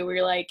that too, where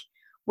you're like,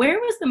 where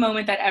was the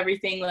moment that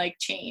everything like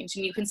changed?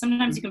 And you can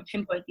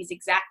pinpoint these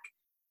exact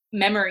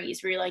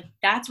memories where you're like,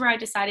 that's where I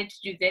decided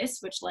to do this,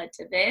 which led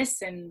to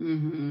this.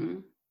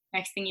 And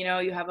next thing you know,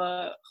 you have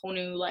a whole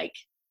new like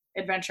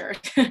adventure.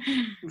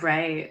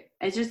 Right.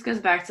 It just goes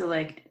back to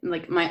like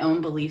my own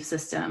belief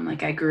system.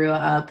 Like, I grew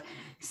up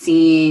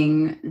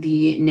seeing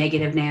the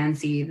negative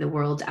Nancy, the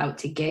world's out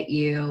to get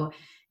you,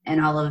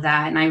 and all of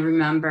that. And I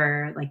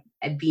remember like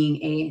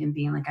being 8 and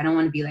being like, I don't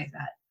want to be like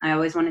that. I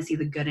always want to see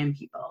the good in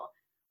people,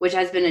 which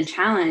has been a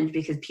challenge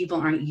because people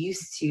aren't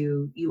used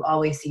to you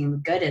always seeing the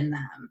good in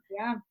them.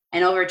 Yeah.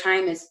 And over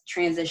time, it's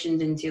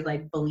transitioned into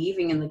like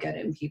believing in the good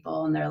in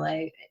people. And they're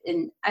like,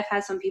 and I've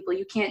had some people,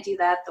 you can't do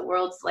that. The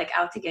world's like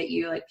out to get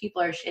you. Like,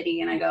 people are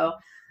shitty. And I go,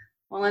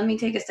 well, let me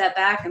take a step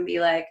back and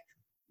be like,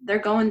 they're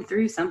going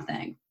through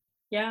something.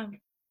 Yeah.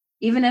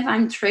 Even if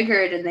I'm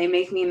triggered and they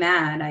make me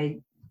mad, I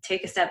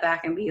take a step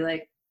back and be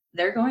like,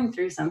 they're going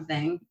through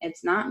something.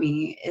 It's not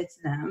me, it's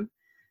them.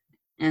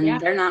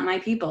 And they're not my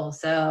people.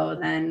 So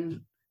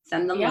then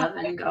send them love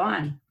and go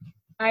on.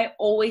 I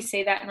always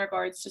say that in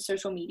regards to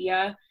social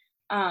media.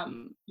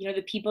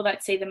 The people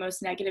that say the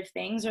most negative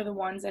things are the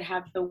ones that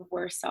have the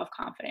worst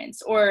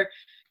self-confidence. Or,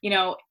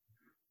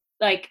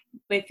 like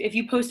if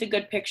you post a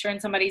good picture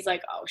and somebody's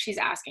like, oh, she's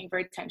asking for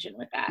attention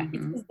with that.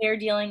 It's because they're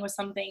dealing with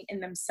something in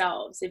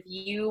themselves. If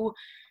you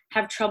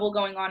have trouble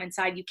going on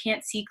inside, you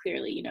can't see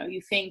clearly.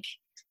 You think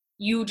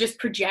you just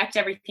project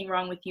everything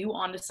wrong with you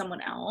onto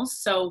someone else.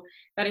 So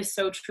that is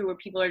so true, where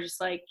people are just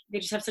like, they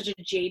just have such a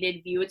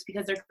jaded view. It's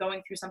because they're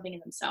going through something in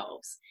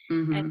themselves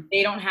and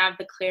they don't have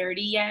the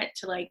clarity yet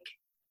to like,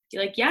 be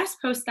like, yes,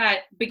 post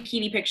that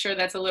bikini picture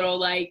that's a little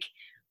like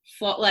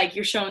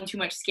you're showing too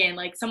much skin.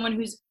 Like, someone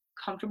who's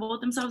comfortable with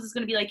themselves is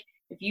going to be like,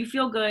 if you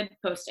feel good,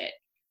 post it.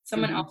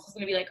 Someone else is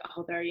going to be like,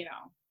 oh,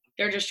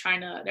 they're just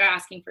they're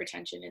asking for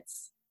attention.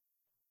 It's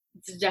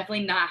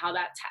definitely not how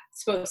that's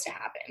supposed to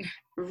happen.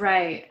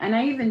 Right. And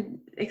I even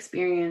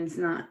experience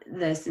not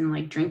this in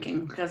like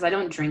drinking, because I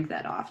don't drink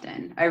that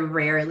often. I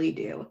rarely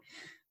do.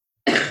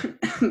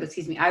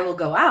 Excuse me. I will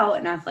go out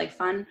and have like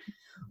fun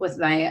with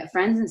my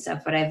friends and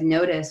stuff. But I've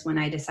noticed when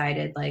I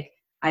decided like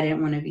I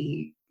didn't want to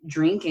be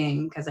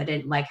drinking because I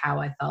didn't like how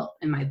I felt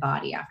in my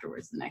body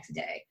afterwards the next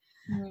day.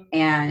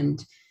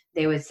 And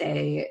they would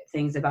say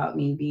things about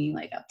me being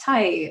like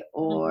uptight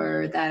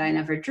or that I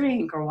never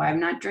drink or why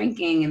I'm not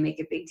drinking and make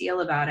a big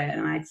deal about it.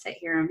 And I'd sit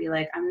here and be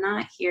like, I'm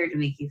not here to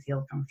make you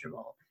feel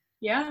comfortable.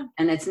 Yeah.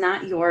 And it's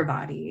not your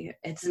body.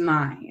 It's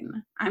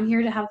mine. I'm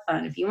here to have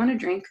fun. If you want to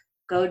drink,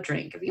 go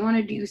drink. If you want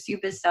to do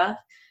stupid stuff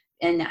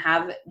and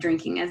have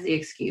drinking as the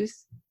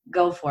excuse,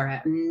 go for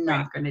it. I'm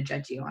not going to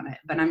judge you on it,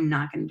 but I'm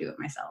not going to do it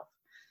myself.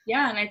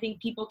 Yeah. And I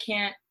think people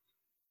can't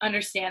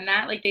understand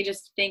that. Like, they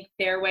just think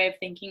their way of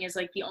thinking is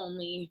like the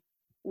only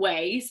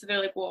way. So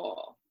they're like,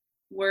 well,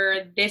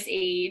 we're this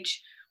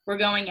age, we're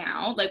going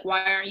out, like,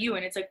 why aren't you?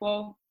 And it's like,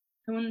 well,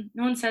 no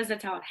one says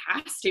that's how it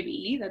has to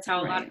be. That's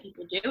how a lot of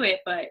people do it.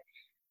 But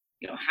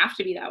you don't have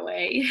to be that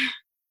way.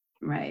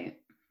 Right.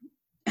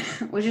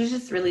 Which is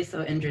just really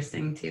so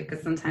interesting too,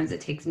 because sometimes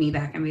it takes me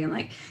back and being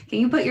like, can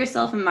you put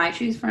yourself in my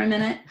shoes for a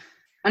minute?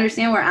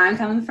 Understand where I'm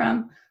coming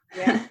from?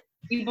 Yeah.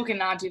 People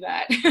cannot do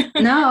that.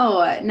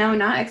 No,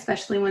 not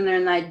especially when they're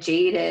in that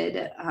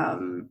jaded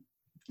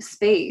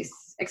space.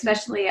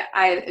 Especially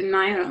in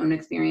my own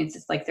experience,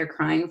 it's like they're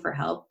crying for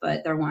help,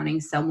 but they're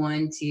wanting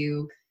someone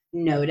to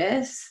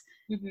notice.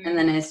 Mm-hmm. And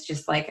then it's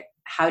just like,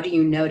 how do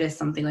you notice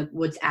something, like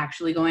what's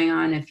actually going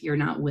on if you're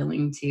not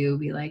willing to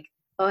be like,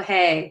 oh,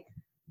 hey,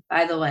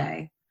 by the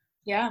way.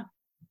 Yeah,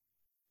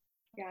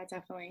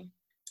 definitely.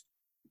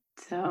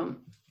 So,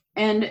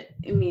 and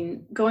I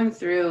mean, going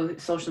through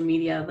social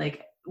media,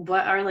 like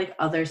what are like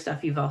other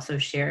stuff you've also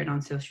shared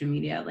on social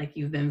media? Like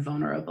you've been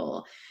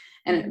vulnerable.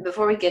 And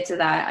before we get to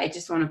that, I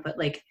just want to put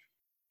like,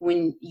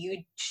 when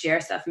you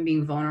share stuff and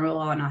being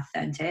vulnerable and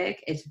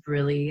authentic, it's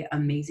really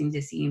amazing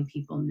to see and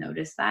people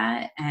notice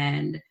that.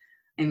 And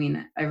I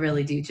mean, I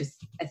really do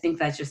I think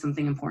that's just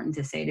something important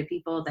to say to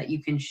people, that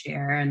you can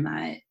share and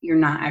that you're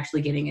not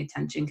actually getting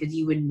attention, because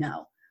you would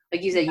know.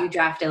 Like you said, you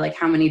drafted like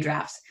how many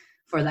drafts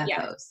for that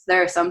post.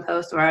 There are some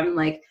posts where I'm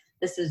like,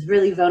 this is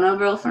really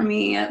vulnerable for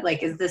me.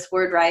 Like, is this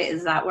word right?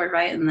 Is that word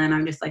right? And then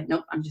I'm just like,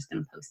 nope, I'm just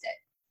going to post it.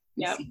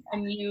 Yep.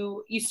 And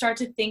you start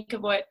to think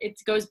of what it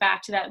goes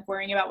back to, that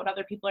worrying about what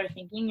other people are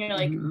thinking. You're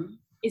like,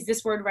 is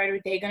this word right? Are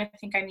they going to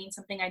think I mean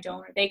something I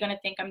don't? Are they going to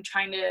think I'm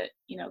trying to,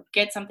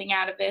 get something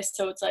out of this?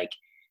 So it's like,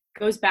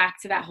 goes back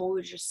to that whole,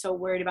 just so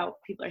worried about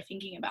what people are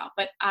thinking about.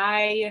 But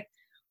I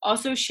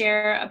also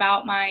share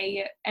about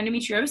my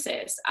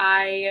endometriosis.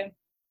 I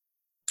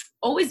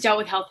always dealt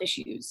with health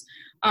issues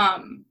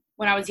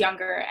when I was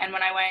younger. And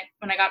when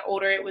I got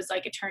older, it was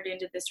like, it turned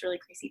into this really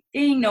crazy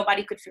thing.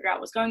 Nobody could figure out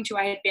what was going to.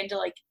 I had been to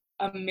like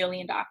a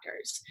million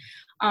doctors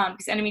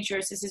because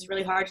endometriosis is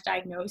really hard to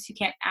diagnose. You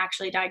can't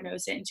actually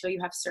diagnose it until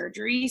you have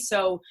surgery.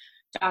 So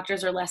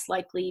doctors are less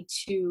likely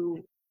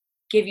to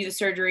give you the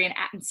surgery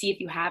and see if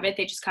you have it.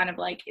 They just kind of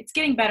like, it's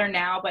getting better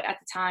now. But at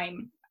the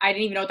time, I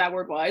didn't even know what that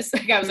word was.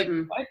 Like I was like,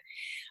 what?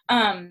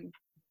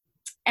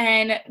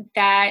 And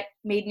that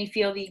made me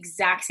feel the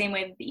exact same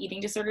way that the eating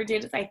disorder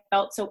did. I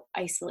felt so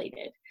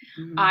isolated.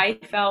 I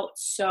felt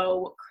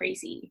so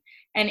crazy.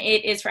 And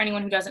it is, for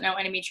anyone who doesn't know,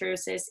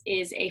 endometriosis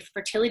is a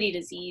fertility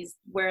disease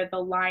where the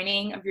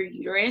lining of your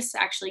uterus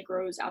actually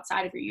grows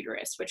outside of your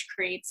uterus, which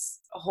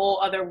creates a whole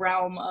other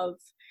realm of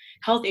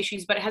health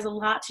issues. But it has a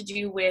lot to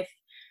do with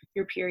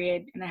your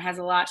period, and it has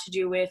a lot to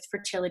do with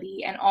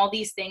fertility and all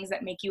these things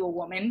that make you a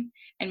woman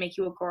and make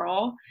you a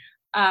girl.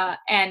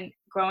 And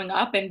growing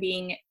up and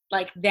being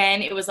like,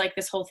 then it was like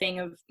this whole thing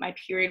of my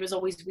period was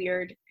always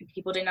weird and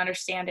people didn't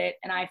understand it.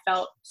 And I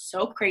felt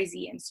so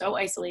crazy and so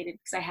isolated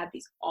because I had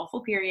these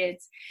awful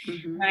periods.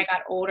 When I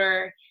got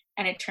older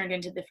and it turned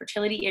into the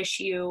fertility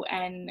issue,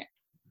 and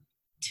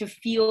to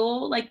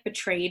feel like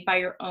betrayed by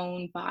your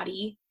own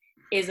body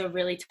is a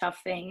really tough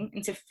thing.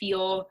 And to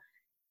feel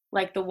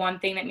like the one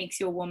thing that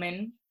makes you a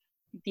woman,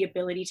 the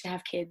ability to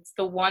have kids,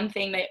 the one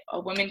thing that a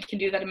woman can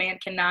do that a man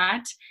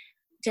cannot,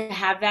 to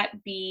have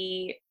that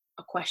be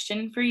a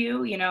question for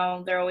you,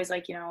 they're always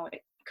like,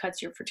 it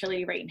cuts your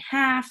fertility rate in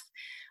half.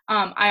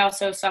 I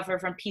also suffer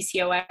from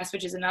PCOS,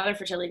 which is another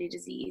fertility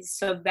disease.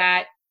 So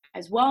that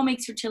as well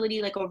makes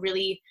fertility like a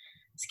really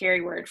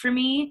scary word for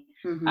me.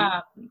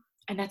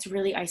 And that's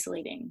really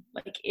isolating.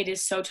 Like it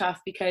is so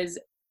tough because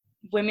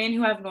women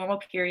who have normal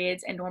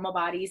periods and normal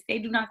bodies, they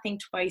do not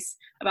think twice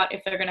about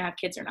if they're going to have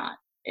kids or not.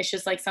 It's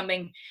just like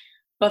something.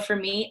 But for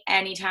me,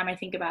 anytime I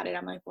think about it,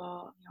 I'm like,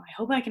 well, I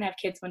hope I can have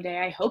kids one day.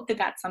 I hope that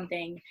that's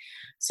something.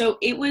 So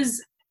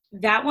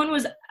that one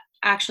was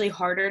actually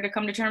harder to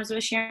come to terms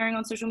with sharing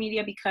on social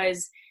media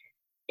because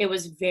it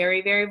was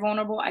very, very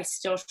vulnerable. I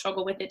still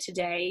struggle with it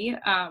today.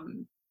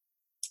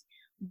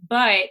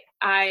 But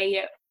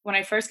when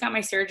I first got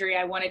my surgery,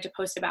 I wanted to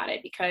post about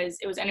it because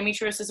it was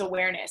endometriosis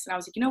awareness. And I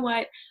was like, you know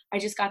what? I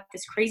just got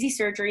this crazy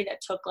surgery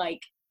that took like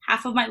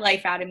half of my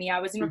life out of me. I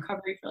was in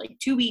recovery for like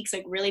 2 weeks,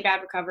 like really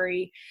bad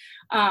recovery,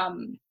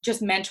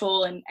 just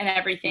mental and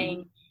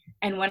everything.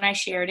 And when I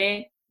shared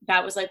it,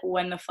 that was like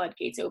when the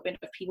floodgates opened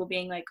of people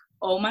being like,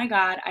 oh my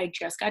God, I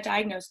just got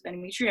diagnosed with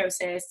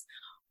endometriosis.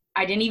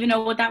 I didn't even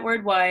know what that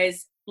word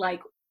was.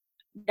 Like,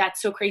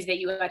 that's so crazy that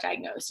you got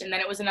diagnosed. And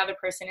then it was another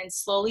person. And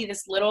slowly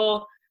this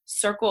little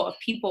circle of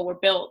people were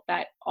built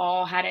that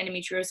all had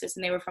endometriosis,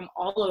 and they were from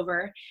all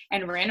over,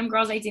 and random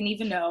girls I didn't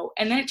even know.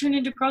 And then it turned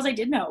into girls I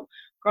did know.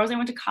 Girls I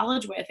went to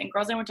college with and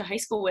girls I went to high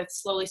school with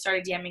slowly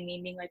started DMing me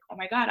and being like, oh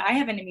my God, I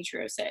have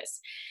endometriosis.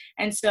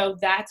 And so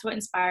that's what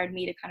inspired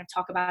me to kind of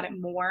talk about it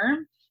more.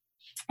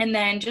 And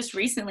then just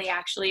recently,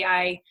 actually,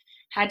 I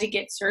had to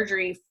get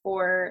surgery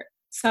for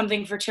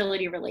something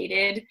fertility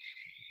related.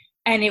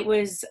 And it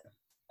was,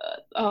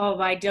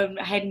 I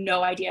had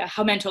no idea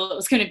how mental it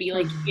was going to be.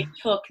 Like it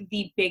took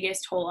the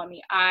biggest toll on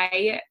me.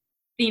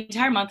 The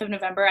entire month of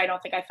November, I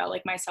don't think I felt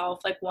like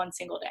myself like one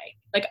single day.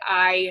 Like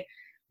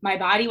my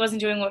body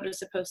wasn't doing what it was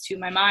supposed to.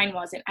 My mind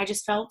wasn't. I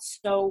just felt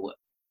so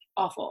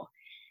awful.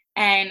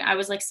 And I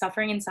was like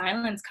suffering in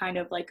silence, kind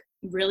of like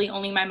really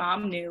only my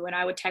mom knew. And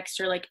I would text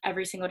her like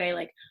every single day,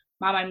 like,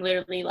 Mom, I'm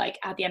literally like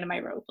at the end of my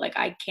rope. Like,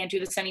 I can't do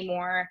this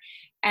anymore.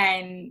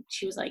 And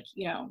she was like,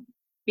 you know,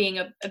 being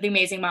the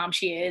amazing mom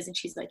she is. And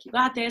she's like, you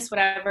got this,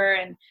 whatever.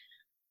 And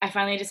I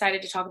finally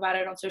decided to talk about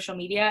it on social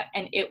media.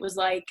 And it was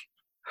like,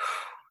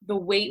 the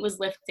weight was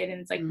lifted.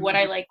 And it's like what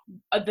I like,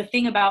 the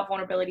thing about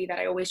vulnerability that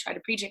I always try to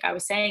preach, like I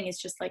was saying, is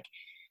just like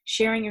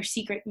sharing your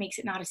secret makes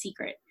it not a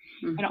secret.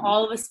 And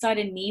all of a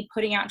sudden, me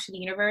putting out into the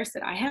universe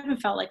that I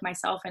haven't felt like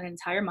myself in an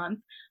entire month.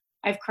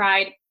 I've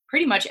cried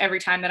pretty much every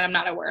time that I'm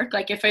not at work.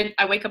 Like if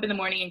I wake up in the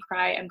morning and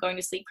cry, I'm going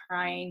to sleep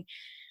crying.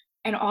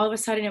 And all of a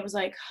sudden it was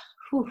like,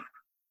 whew,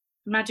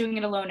 I'm not doing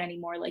it alone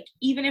anymore. Like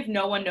even if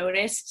no one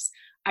noticed,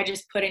 I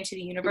just put into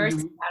the universe.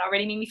 That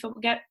already made me feel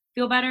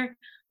better.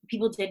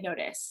 People did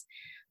notice.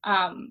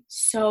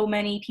 So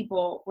many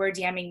people were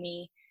DMing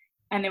me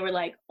and they were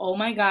like, oh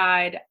my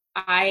God,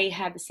 I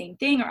had the same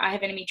thing, or I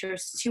have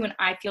endometriosis too, and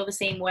I feel the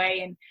same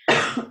way.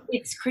 And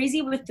it's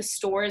crazy with the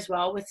store as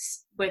well,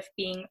 with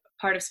being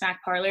part of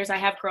Smack Parlors. I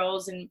have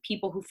girls and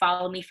people who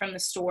follow me from the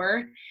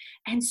store,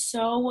 and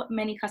so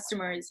many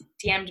customers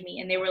DM'd me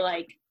and they were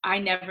like, I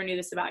never knew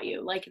this about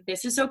you. Like,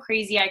 this is so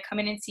crazy. I come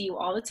in and see you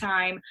all the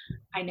time.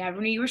 I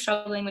never knew you were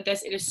struggling with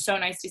this. It is so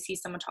nice to see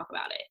someone talk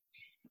about it.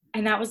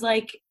 And that was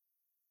like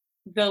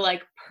the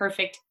like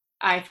perfect,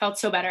 I felt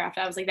so better after.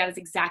 I was like, that is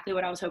exactly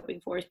what I was hoping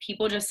for, is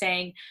people just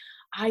saying,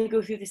 I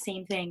go through the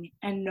same thing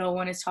and no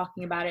one is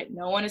talking about it.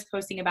 No one is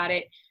posting about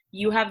it.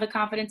 You have the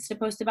confidence to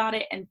post about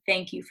it, and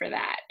thank you for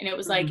that. And it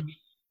was like,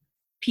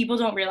 people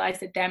don't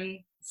realize that them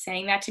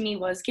saying that to me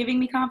was giving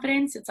me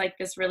confidence. It's like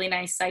this really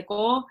nice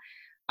cycle.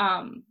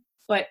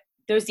 But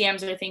those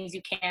DMs are things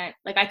you can't,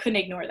 like, I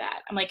couldn't ignore that.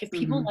 I'm like, if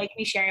people like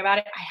me sharing about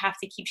it, I have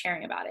to keep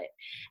sharing about it.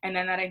 And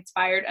then that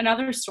inspired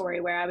another story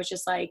where I was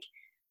just like,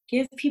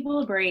 give people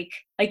a break.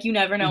 Like, you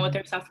never know what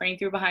they're suffering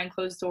through behind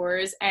closed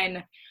doors.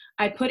 And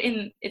I put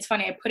in, it's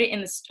funny, I put it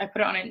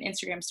on an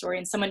Instagram story,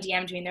 and someone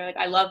DM'd me and they're like,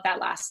 I love that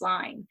last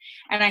line.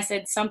 And I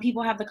said, some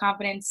people have the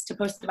confidence to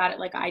post about it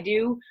like I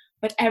do,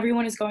 but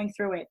everyone is going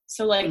through it.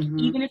 So like,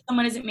 even if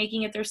someone isn't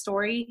making it their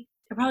story,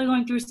 they're probably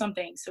going through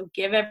something. So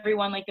give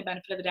everyone like the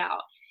benefit of the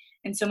doubt.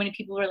 And so many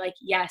people were like,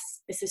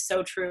 yes, this is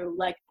so true.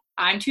 Like,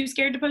 I'm too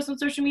scared to post on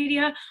social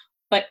media,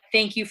 but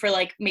thank you for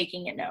like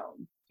making it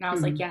known. And I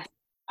was like, yes,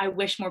 I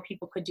wish more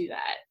people could do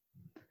that.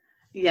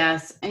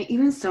 Yes. And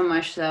even so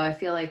much so, I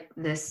feel like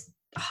this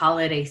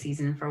holiday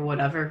season, for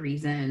whatever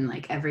reason,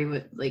 like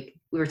like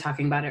we were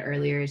talking about it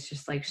earlier, it's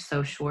just like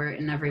so short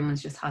and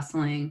everyone's just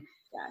hustling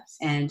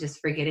and just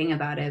forgetting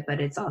about it.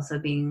 But it's also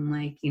being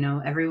like, you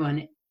know,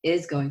 everyone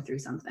is going through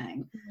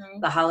something.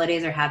 The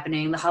holidays are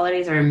happening. The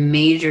holidays are a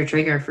major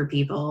trigger for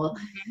people,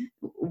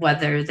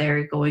 whether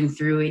they're going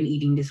through an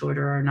eating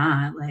disorder or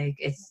not. Like,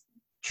 it's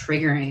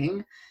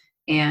triggering,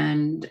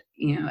 and,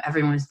 you know,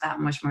 everyone's that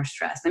much more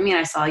stressed. I mean,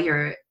 I saw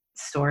your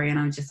story and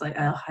I'm just like,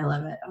 oh, I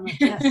love it. I'm like,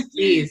 yes,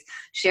 please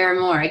share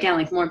more. Again,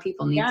 like, more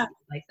people need to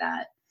be like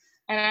that.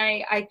 And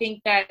I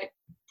think that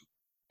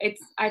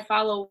I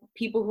follow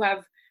people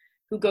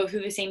who go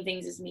through the same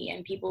things as me,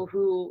 and people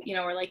who, you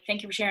know, are like,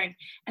 thank you for sharing.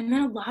 And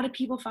then a lot of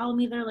people follow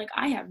me. They're like,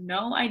 I have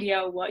no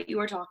idea what you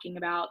are talking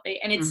about.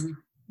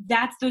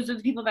 Those are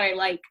the people that I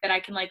like, that I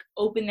can like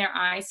open their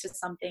eyes to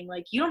something.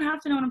 Like, you don't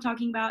have to know what I'm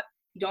talking about.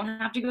 You don't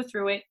have to go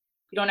through it.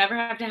 You don't ever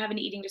have to have an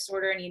eating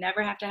disorder, and you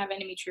never have to have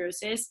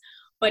endometriosis.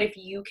 But if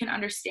you can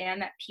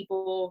understand that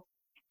people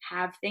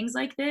have things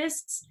like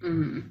this,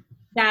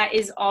 that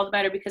is all the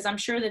better, because I'm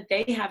sure that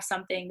they have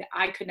something that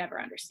I could never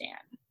understand.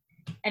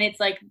 And it's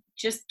like,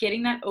 just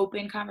getting that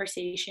open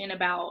conversation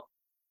about,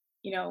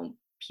 you know,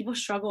 people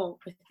struggle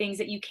with things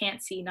that you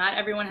can't see. Not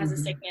everyone has a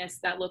sickness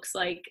that looks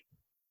like,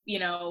 you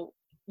know,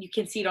 you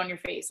can see it on your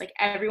face. Like,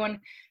 everyone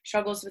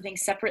struggles with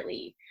things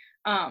separately.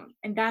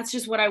 And that's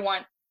just what I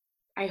want.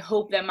 I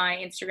hope that my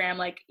Instagram,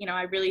 like, you know,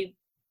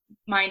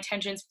 my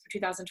intentions for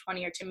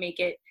 2020 are to make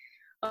it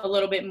a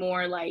little bit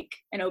more like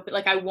an open,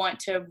 like, I want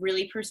to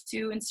really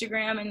pursue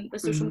Instagram and the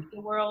social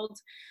media world.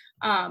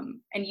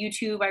 And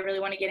YouTube, I really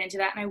want to get into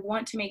that. And I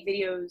want to make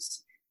videos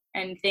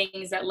and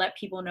things that let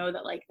people know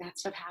that, like, that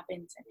stuff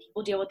happens and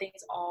people deal with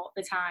things all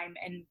the time,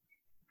 and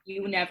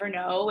you never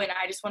know. And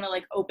I just want to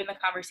like open the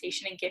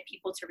conversation and get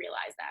people to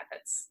realize that.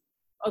 That's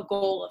a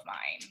goal of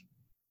mine.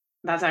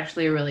 That's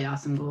actually a really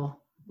awesome goal.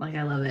 Like,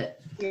 I love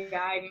it. Yeah,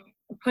 I'm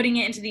putting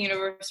it into the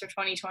universe for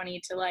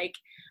 2020 to like,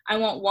 I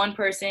want one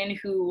person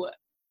who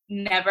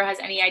never has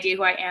any idea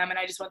who I am, and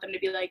I just want them to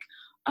be like,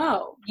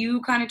 oh,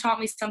 you kind of taught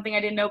me something I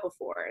didn't know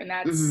before. And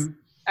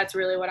that's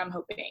really what I'm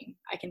hoping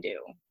I can do.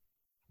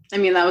 I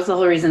mean, that was the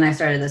whole reason I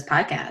started this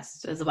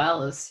podcast as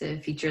well, is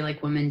to feature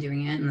like women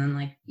doing it, and then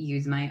like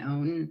use my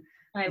own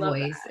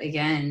voice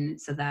again,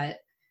 so that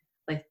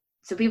like,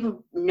 so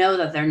people know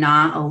that they're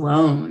not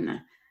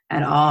alone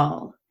at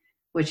all,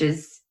 which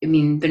is, I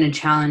mean, been a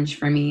challenge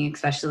for me,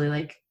 especially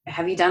like,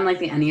 have you done like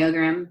the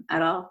Enneagram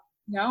at all?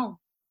 No.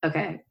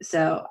 Okay,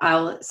 so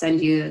I'll send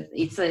you,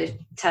 it's a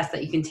test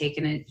that you can take,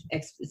 and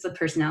it's a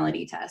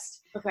personality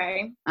test.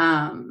 Okay.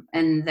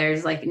 And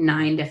there's like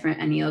 9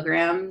 different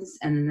Enneagrams,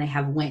 and then they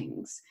have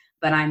wings,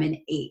 but I'm an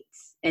 8.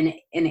 And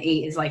an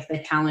 8 is like the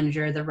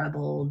challenger, the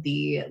rebel,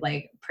 the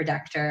like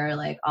protector,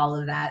 like all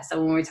of that.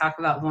 So when we talk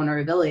about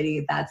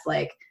vulnerability, that's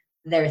like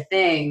their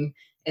thing,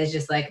 is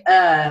just like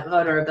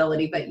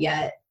vulnerability, but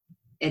yet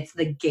it's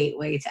the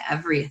gateway to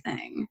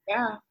everything.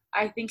 Yeah.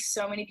 I think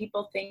so many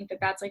people think that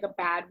that's like a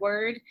bad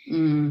word.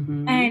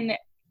 Mm-hmm. And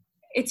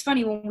it's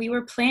funny, when we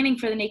were planning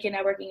for the Naked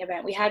Networking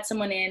event, we had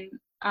someone in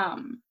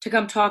to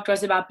come talk to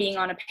us about being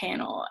on a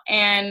panel.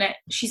 And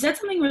she said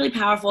something really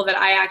powerful that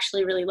I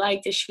actually really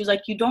liked, is she was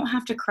like, you don't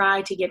have to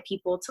cry to get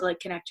people to like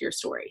connect to your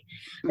story.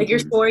 Like your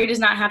story does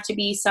not have to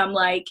be some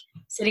like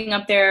sitting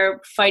up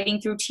there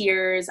fighting through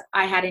tears,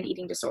 I had an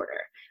eating disorder.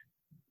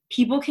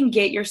 People can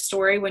get your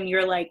story when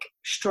you're like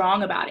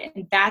strong about it.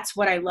 And that's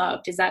what I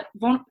loved, is that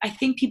I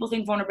think people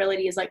think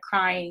vulnerability is like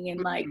crying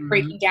and like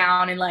breaking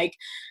down and like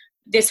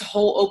this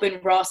whole open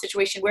raw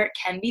situation, where it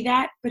can be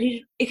that, but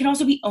it can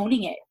also be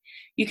owning it.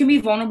 You can be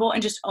vulnerable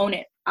and just own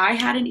it. I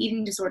had an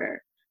eating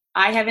disorder.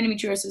 I have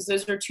endometriosis.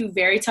 Those are 2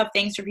 very tough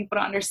things for people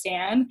to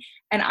understand.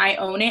 And I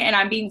own it, and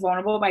I'm being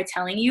vulnerable by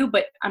telling you,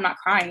 but I'm not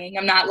crying.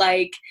 I'm not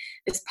like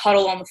this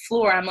puddle on the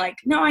floor. I'm like,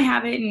 no, I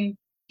have it, and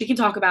we can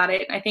talk about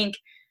it. I think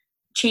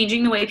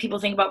changing the way people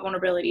think about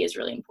vulnerability is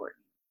really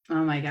important.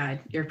 Oh my God,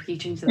 you're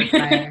preaching to the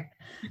choir.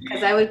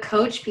 Because I would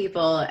coach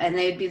people, and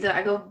they'd be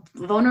I go,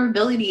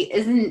 vulnerability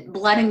isn't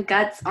blood and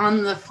guts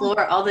on the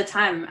floor all the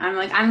time. I'm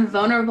like, I'm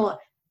vulnerable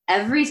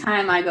every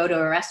time I go to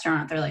a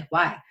restaurant. They're like,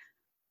 why?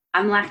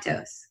 I'm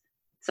lactose.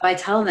 So I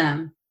tell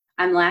them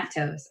I'm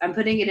lactose. I'm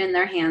putting it in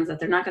their hands that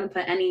they're not going to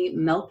put any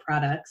milk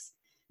products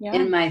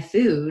in my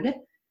food.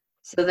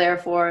 So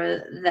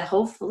therefore,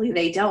 hopefully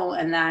they don't.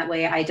 And that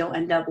way I don't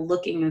end up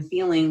looking and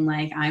feeling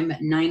like I'm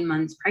 9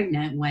 months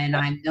pregnant, when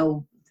I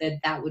know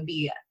that would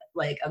be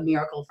like a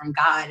miracle from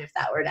God if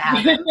that were to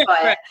happen.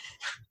 But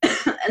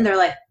and they're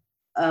like,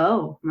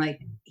 oh, I'm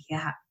like,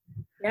 yeah.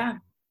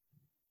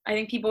 I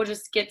think people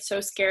just get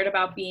so scared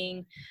about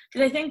being,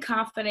 because I think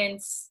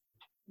confidence,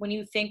 when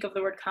you think of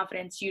the word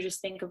confidence, you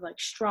just think of like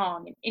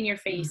strong and in your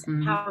face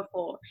and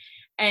powerful,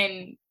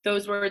 and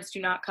those words do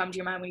not come to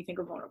your mind when you think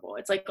of vulnerable.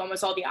 It's like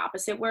almost all the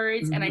opposite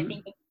words. And I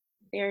think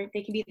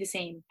they can be the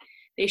same.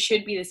 They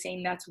should be the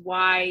same. That's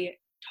why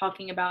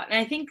talking about, and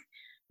I think,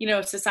 you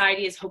know,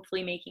 society is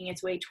hopefully making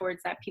its way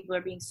towards that. People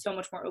are being so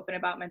much more open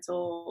about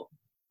mental,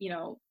 you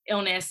know,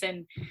 illness.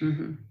 And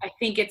I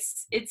think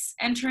it's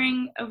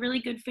entering a really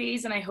good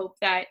phase. And I hope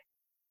that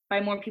by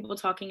more people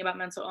talking about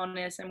mental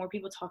illness and more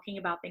people talking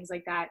about things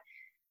like that,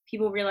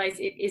 people realize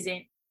it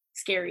isn't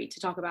scary to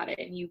talk about it.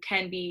 And you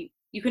can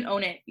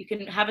own it. You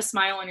can have a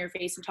smile on your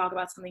face and talk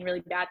about something really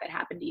bad that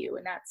happened to you.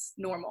 And that's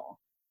normal.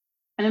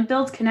 And it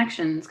builds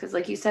connections. Because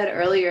like you said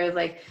earlier,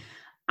 like,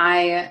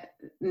 I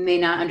may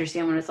not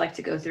understand what it's like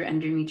to go through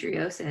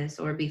endometriosis,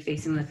 or be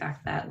facing the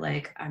fact that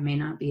like I may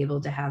not be able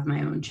to have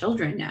my own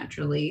children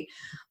naturally,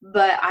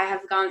 but I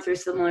have gone through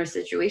similar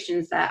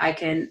situations that I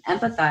can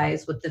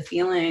empathize with the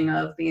feeling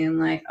of being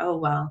like, oh,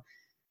 well,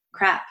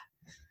 crap.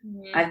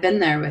 I've been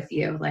there with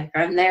you. Like,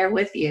 I'm there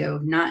with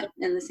you, not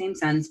in the same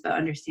sense, but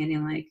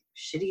understanding like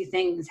shitty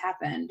things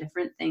happen,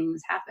 different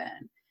things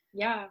happen.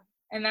 Yeah.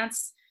 And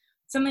that's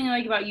something I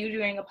like about you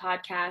doing a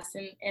podcast,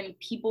 and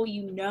people,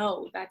 you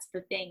know, that's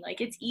the thing.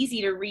 Like, it's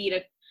easy to read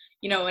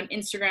an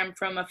Instagram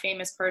from a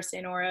famous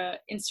person or a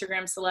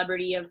Instagram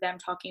celebrity of them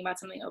talking about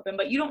something open,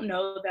 but you don't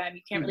know them.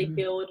 You can't really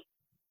build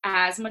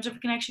as much of a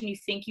connection. You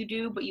think you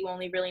do, but you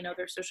only really know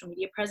their social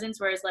media presence.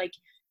 Whereas like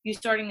you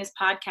starting this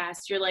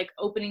podcast, you're like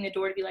opening the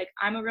door to be like,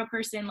 I'm a real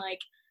person. Like,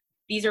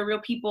 these are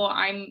real people.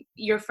 I'm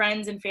your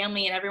friends and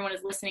family, and everyone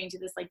is listening to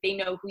this. Like, they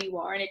know who you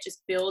are, and it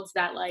just builds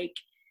that like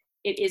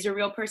it is a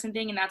real person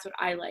thing. And that's what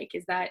I like,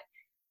 is that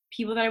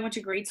people that I went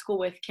to grade school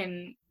with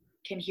can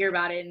hear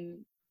about it. And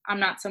I'm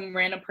not some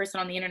random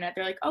person on the internet.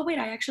 They're like, oh wait,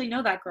 I actually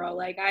know that girl.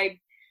 Like, I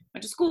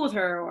went to school with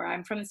her, or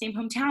I'm from the same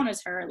hometown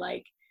as her.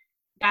 Like,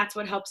 that's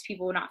what helps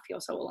people not feel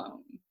so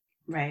alone.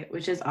 Right.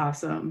 Which is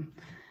awesome.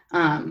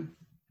 And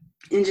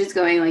just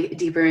going like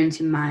deeper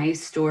into my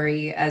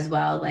story as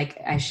well. Like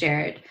I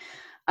shared,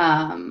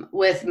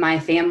 with my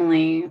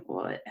family,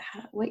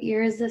 what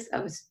year is this?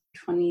 That was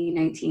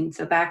 2019.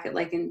 So back at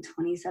like in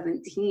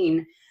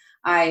 2017,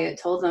 I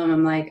told them,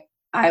 I'm like,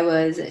 I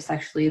was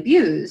sexually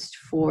abused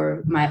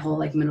for my whole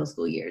like middle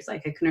school years.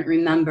 Like, I couldn't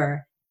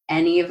remember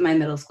any of my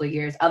middle school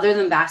years other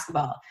than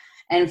basketball.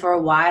 And for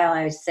a while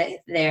I would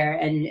sit there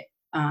and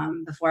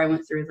before I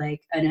went through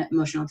like an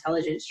emotional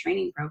intelligence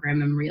training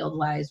program and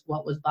realized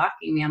what was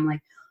blocking me, I'm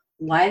like,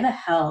 why the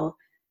hell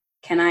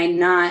can I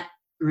not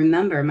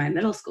remember my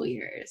middle school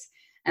years?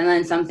 And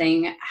then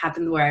something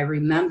happened where I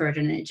remembered,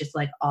 and it just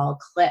like all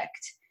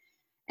clicked.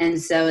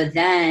 And so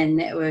then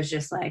it was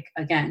just like,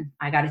 again,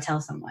 I got to tell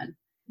someone.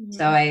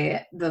 So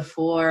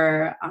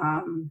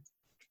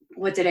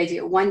what did I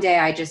do? One day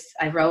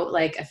I wrote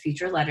like a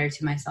future letter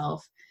to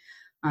myself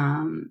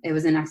It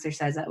was an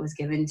exercise that was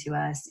given to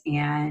us,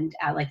 and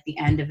at like the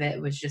end of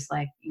it was just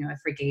like, you know, I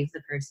forgave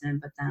the person,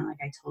 but then like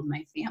I told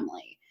my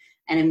family,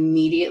 and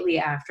immediately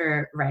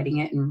after writing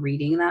it and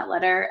reading that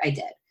letter, I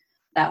did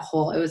it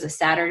was a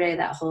Saturday.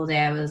 That whole day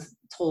I was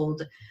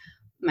told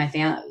my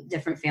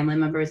different family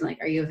members, like,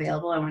 are you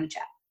available? I want to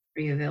chat.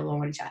 Are you available? I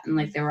want to chat. And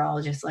like, they were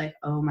all just like,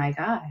 oh my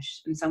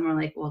gosh. And some were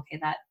like, well, okay,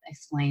 that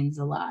explains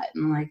a lot.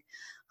 And I'm like,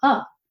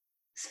 oh,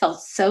 this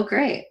felt so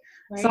great.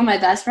 Right. So my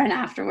best friend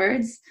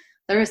afterwards,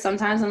 there were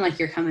sometimes I'm like,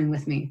 you're coming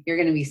with me. You're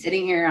going to be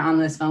sitting here on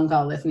this phone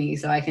call with me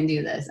so I can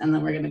do this. And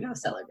then we're going to go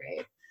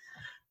celebrate.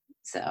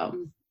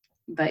 So,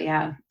 but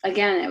yeah,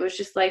 again, it was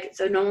just like,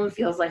 so no one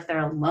feels like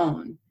they're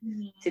alone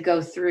to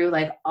go through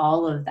like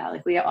all of that.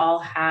 Like we all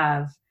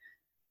have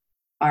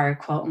our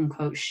quote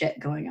unquote shit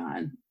going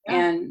on. Yeah.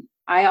 And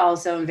I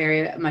also am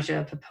very much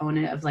a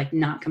proponent of like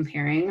not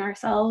comparing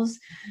ourselves,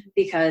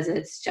 because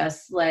it's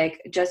just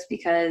like, just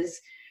because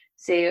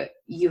say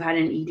you had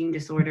an eating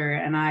disorder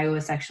and I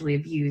was sexually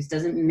abused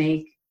doesn't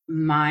make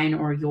mine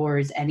or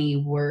yours any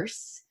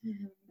worse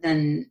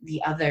than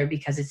the other,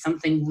 because it's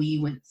something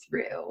we went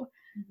through.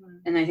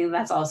 And I think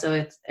that's also,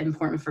 it's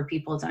important for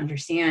people to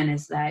understand,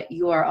 is that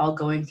you are all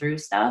going through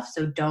stuff.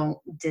 So don't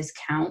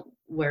discount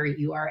where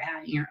you are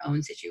at in your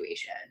own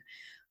situation,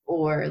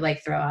 or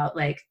like throw out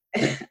like,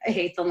 I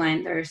hate the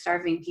line, there are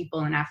starving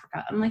people in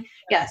Africa. I'm like,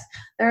 yes,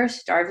 there are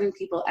starving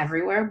people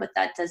everywhere, but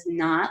that does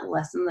not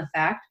lessen the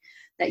fact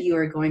that you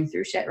are going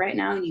through shit right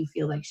now and you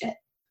feel like shit.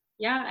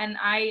 Yeah. And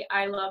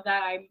I love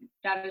that.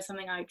 That is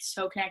something I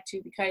so connect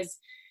to, because,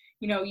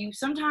 you know, you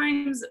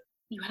sometimes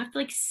you have to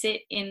like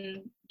sit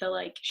in the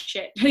like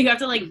shit. You have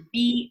to like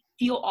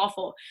feel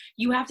awful.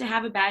 You have to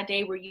have a bad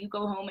day where you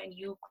go home and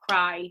you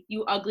cry,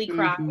 you ugly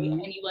cry,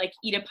 and you like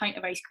eat a pint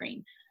of ice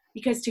cream.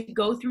 Because to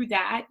go through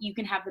that, you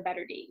can have the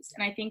better days.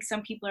 And I think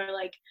some people are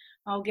like,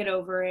 I'll get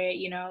over it.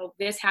 You know,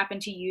 this happened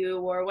to you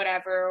or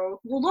whatever. Or,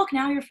 well, look,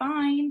 now you're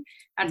fine.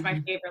 That's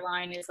my favorite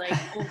line, is like,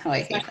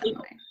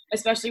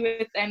 especially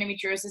with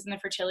endometriosis and the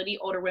fertility,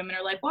 older women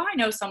are like, well, I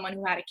know someone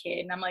who had a kid.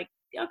 And I'm like,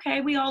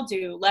 okay, we all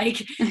do.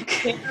 Like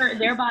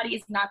their body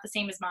is not the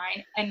same as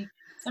mine. And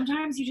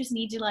sometimes you just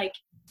need to like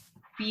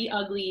be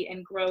ugly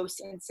and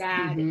gross and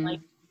sad and like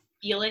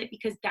feel it,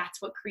 because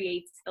that's what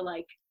creates the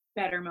like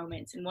better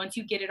moments. And once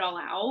you get it all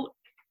out,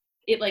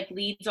 it like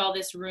leaves all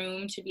this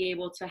room to be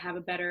able to have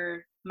a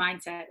better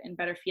mindset and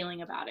better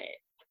feeling about it.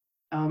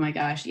 Oh my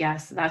gosh,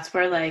 yes. That's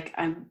where like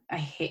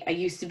I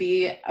used to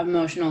be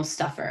emotional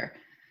stuffer,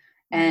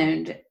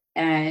 and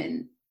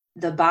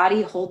the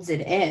body holds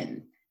it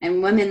in,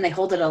 and women, they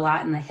hold it a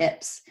lot in the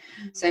hips.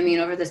 So I mean,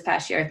 over this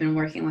past year I've been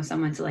working with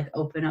someone to like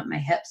open up my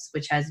hips,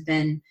 which has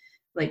been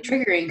like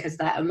triggering, because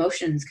that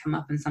emotions come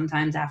up, and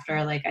sometimes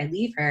after like I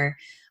leave her,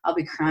 I'll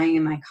be crying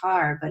in my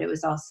car. But it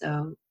was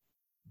also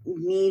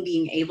me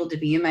being able to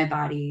be in my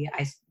body.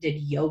 I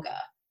did yoga.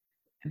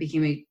 I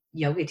became a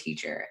yoga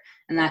teacher,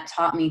 and that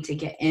taught me to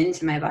get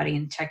into my body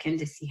and check in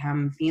to see how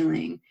I'm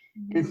feeling,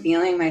 and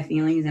feeling my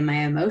feelings and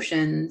my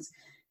emotions,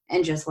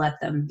 and just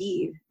let them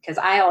be. Because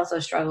I also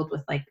struggled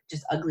with like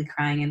just ugly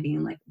crying and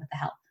being like, what the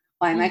hell?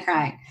 Why am I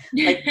crying?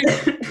 Like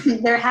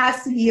there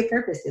has to be a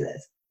purpose to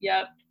this.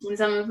 Yep. And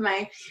some of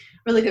my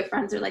really good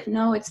friends are like,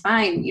 no, it's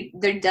fine.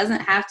 There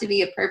doesn't have to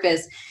be a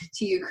purpose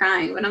to you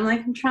crying. But I'm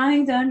like, I'm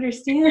trying to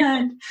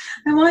understand.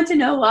 I want to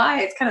know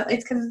why. It's because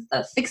it's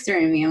a fixer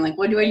in me. I'm like,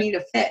 what do I need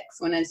to fix?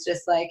 When it's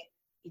just like,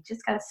 you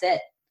just got to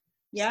sit.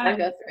 Yeah. Just gotta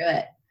go through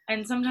it.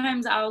 And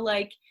sometimes I'll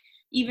like,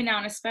 even now,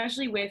 and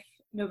especially with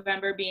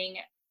November being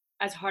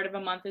as hard of a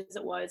month as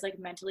it was, like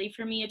mentally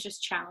for me, it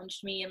just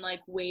challenged me in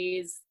like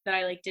ways that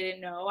I like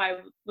didn't know. I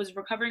was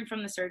recovering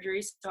from the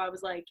surgery. So I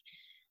was like,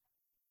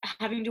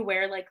 having to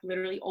wear like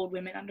literally old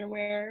women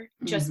underwear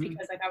just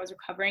because like I was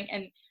recovering,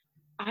 and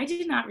I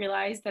did not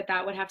realize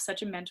that would have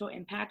such a mental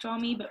impact on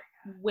me. But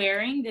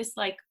wearing this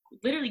like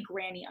literally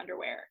granny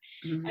underwear,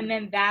 and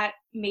then that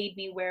made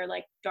me wear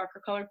like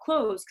darker colored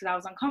clothes because I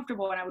was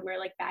uncomfortable, and I would wear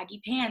like baggy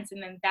pants,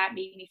 and then that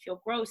made me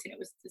feel gross, and it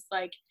was this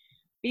like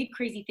big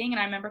crazy thing. And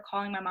I remember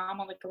calling my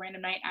mom on like a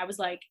random night. I was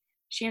like,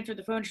 she answered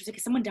the phone, she was like,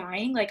 is someone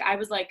dying? Like I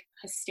was like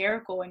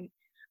hysterical, and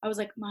I was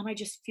like, Mom, I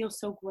just feel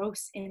so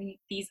gross in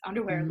these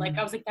underwear. Like,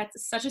 I was like,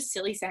 that's such a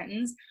silly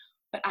sentence,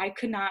 but I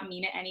could not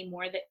mean it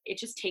anymore. That it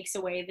just takes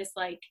away this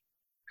like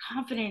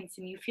confidence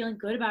and you feeling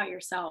good about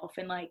yourself.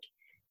 And like,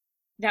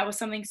 that was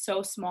something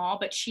so small,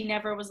 but she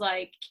never was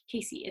like,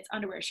 Casey, it's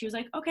underwear. She was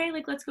like, okay,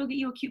 like, let's go get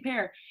you a cute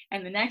pair.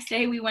 And the next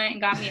day we went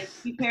and got me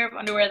a cute pair of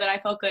underwear that I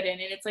felt good in.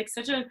 And it's like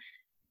such a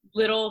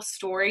little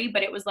story,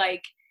 but it was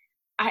like,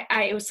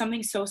 it was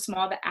something so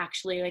small that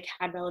actually like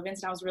had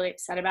relevance, and I was really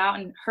upset about.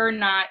 And her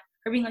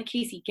being like,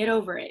 Casey, get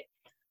over it.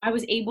 I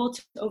was able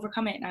to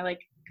overcome it, and I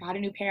like got a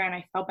new pair, and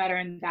I felt better.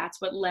 And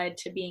that's what led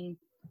to being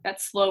that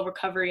slow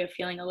recovery of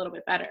feeling a little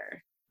bit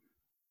better.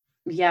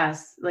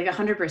 Yes, like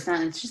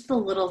 100%. It's just the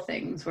little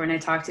things. When I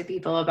talk to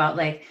people about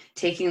like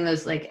taking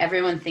those, like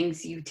everyone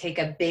thinks you take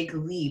a big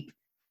leap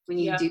when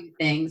you do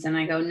things. And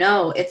I go,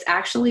 no, it's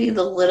actually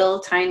the little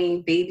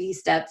tiny baby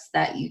steps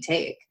that you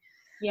take.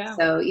 Yeah.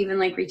 So even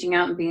like reaching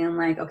out and being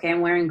like, okay,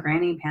 I'm wearing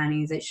granny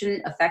panties. It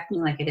shouldn't affect me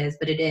like it is,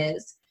 but it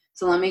is.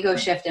 So let me go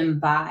shift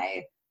and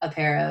buy a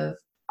pair of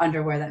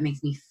underwear that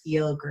makes me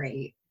feel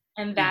great.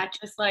 And that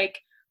just like,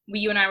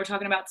 you and I were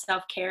talking about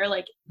self-care,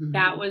 like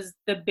that was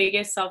the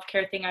biggest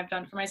self-care thing I've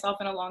done for myself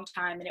in a long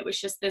time. And it was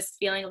just this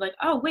feeling of like,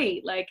 oh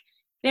wait, like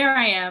there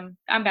I am,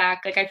 I'm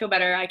back. Like I feel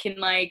better. I can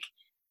like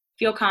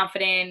feel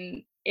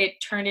confident. It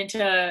turned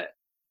into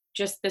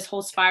just this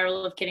whole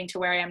spiral of getting to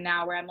where I am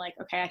now, where I'm like,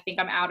 okay, I think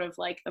I'm out of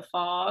like the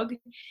fog.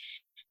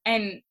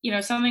 And, you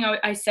know, something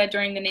I said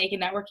during the Naked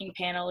Networking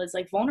panel is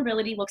like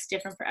vulnerability looks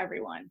different for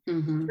everyone.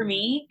 For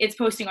me, it's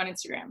posting on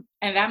Instagram.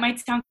 And that might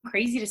sound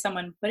crazy to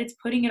someone, but it's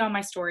putting it on my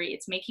story.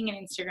 It's making an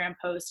Instagram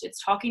post.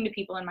 It's talking to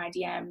people in my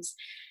DMs.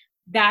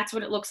 That's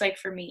what it looks like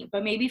for me.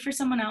 But maybe for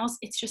someone else,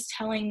 it's just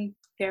telling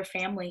their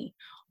family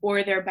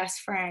or their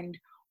best friend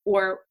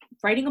or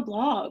writing a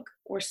blog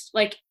or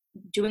like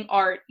doing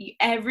art.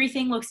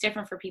 Everything looks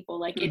different for people.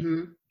 Like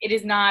it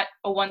is not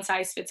a one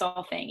size fits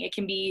all thing. It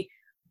can be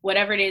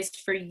whatever it is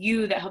for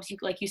you that helps you.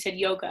 Like you said,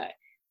 yoga,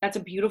 that's a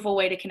beautiful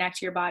way to connect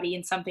to your body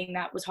and something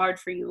that was hard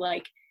for you.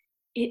 Like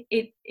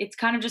it's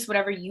kind of just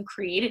whatever you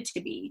create it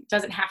to be. It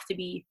doesn't have to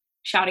be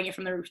shouting it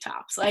from the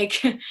rooftops. Like,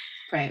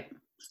 right.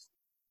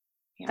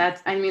 Yeah.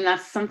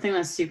 That's something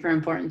that's super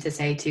important to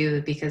say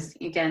too, because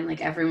again,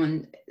 like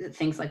everyone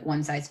thinks like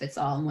one size fits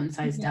all, and one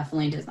size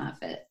definitely does not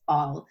fit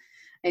all.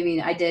 I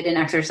mean, I did an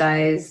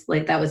exercise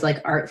like that was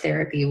like art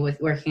therapy with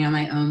working on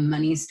my own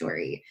money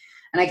story.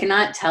 And I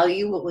cannot tell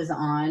you what was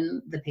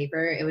on the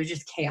paper. It was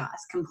just chaos,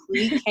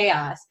 complete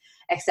chaos,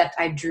 except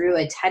I drew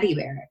a teddy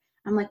bear.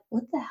 I'm like,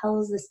 what the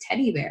hell is this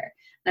teddy bear?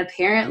 And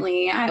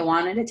apparently I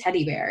wanted a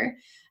teddy bear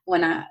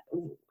when I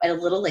at a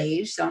little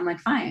age. So I'm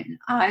like, fine,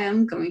 I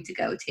am going to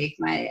go take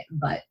my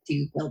butt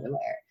to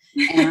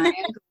Build-A-Wear. And I am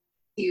going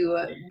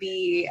to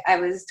be, I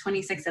was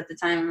 26 at the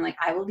time. I'm like,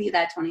 I will be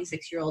that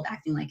 26-year-old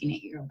acting like an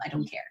 8-year-old. I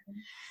don't care.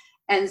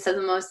 And so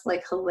the most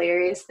like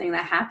hilarious thing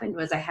that happened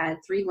was I had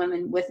 3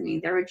 women with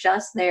me. They were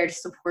just there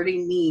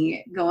supporting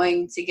me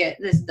going to get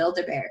this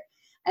Build-A-Bear.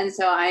 And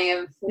so I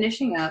am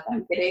finishing up.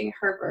 I'm getting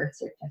her birth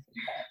certificate.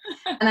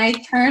 And I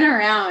turn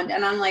around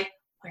and I'm like,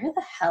 where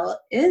the hell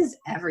is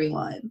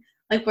everyone?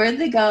 Like, where'd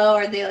they go?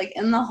 Are they like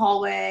in the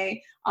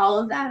hallway? All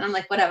of that. And I'm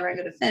like, whatever, I'm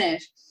going to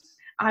finish.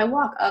 I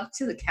walk up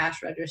to the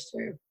cash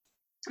register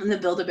and the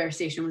Build-A-Bear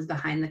station was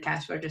behind the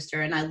cash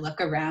register. And I look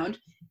around.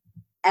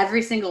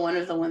 Every single one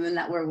of the women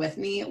that were with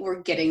me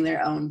were getting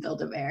their own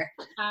Build-A-Bear.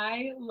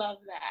 I love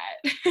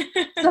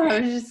that. So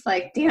I was just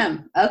like,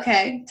 damn,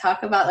 okay.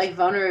 Talk about like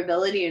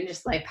vulnerability and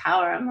just like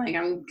power. I'm like,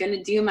 I'm going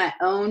to do my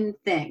own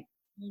thing.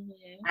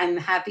 I'm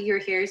happy you're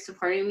here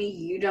supporting me.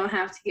 You don't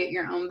have to get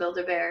your own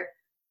Build-A-Bear.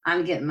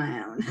 I'm getting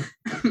my own.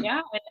 Yeah.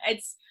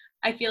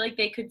 I feel like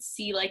they could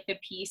see like the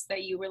piece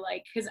that you were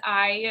like, because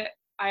I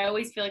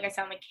always feel like I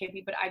sound like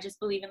hippie, but I just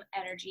believe in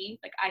energy.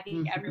 Like I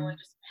think everyone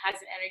just has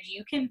an energy.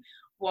 You can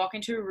walk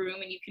into a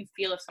room and you can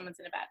feel if someone's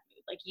in a bad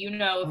mood. Like, you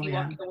know, if you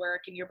walk into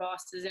work and your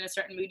boss is in a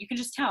certain mood, you can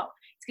just tell.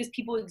 It's because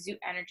people exude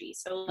energy.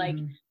 So like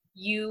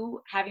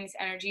you having this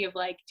energy of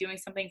like doing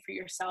something for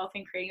yourself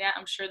and creating that,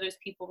 I'm sure those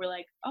people were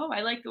like, oh, I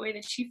like the way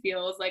that she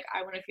feels. Like,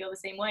 I want to feel the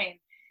same way. And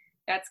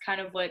that's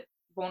kind of what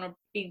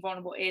being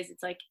vulnerable is.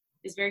 It's like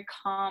this very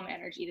calm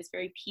energy, this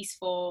very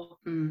peaceful,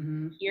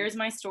 here's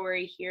my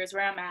story, here's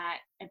where I'm at.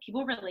 And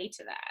people relate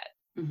to that.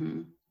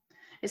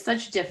 It's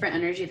such different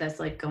energy that's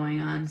like going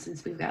on,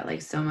 since we've got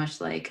like so much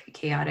like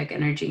chaotic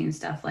energy and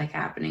stuff like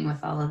happening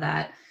with all of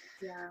that.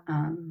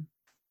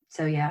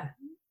 So yeah,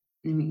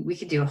 I mean, we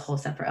could do a whole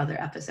separate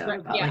other episode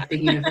about like the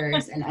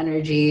universe and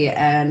energy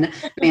and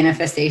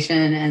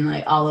manifestation and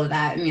like all of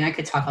that. I mean, I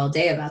could talk all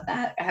day about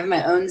that. I have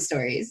my own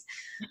stories.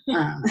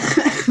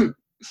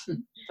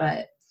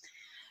 But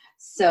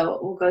so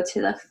we'll go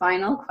to the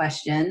final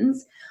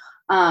questions.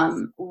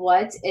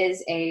 What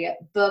is a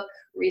book,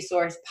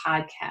 resource,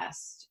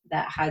 podcast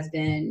that has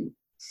been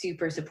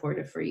super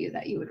supportive for you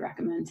that you would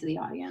recommend to the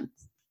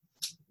audience?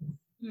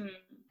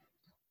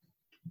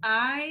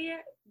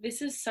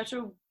 This is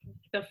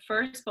the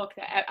first book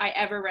that I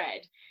ever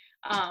read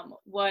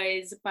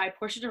was by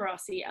Portia de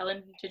Rossi,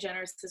 Ellen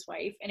DeGeneres'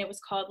 wife, and it was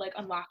called like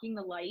Unlocking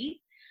the Light,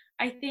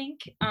 I think,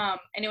 and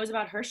it was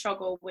about her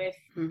struggle with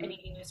an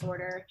eating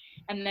disorder,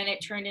 and then it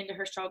turned into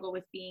her struggle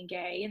with being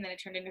gay, and then it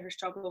turned into her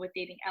struggle with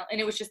dating Ellen,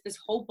 and it was just this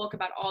whole book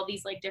about all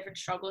these like different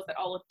struggles that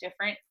all look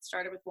different. It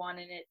started with one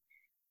and it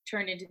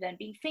turned into then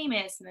being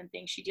famous and then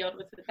things she dealt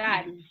with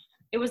that.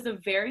 It was the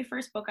very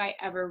first book I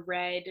ever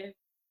read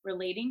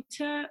relating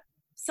to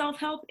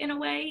self-help in a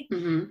way.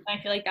 I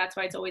feel like that's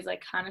why it's always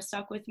like kind of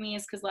stuck with me,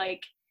 is because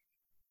like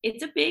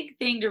it's a big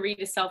thing to read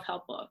a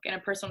self-help book and a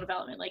personal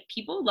development. Like,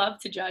 people love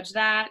to judge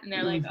that, and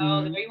they're like,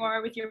 oh, there you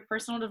are with your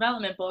personal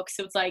development book.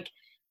 So it's like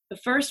the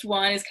first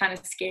one is kind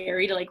of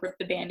scary to like rip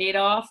the Band-Aid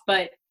off,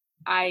 but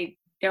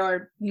there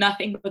are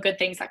nothing but good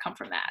things that come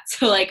from that.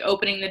 So like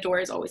opening the door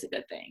is always a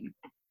good thing.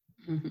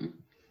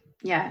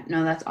 Yeah,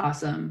 no, that's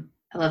awesome.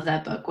 I love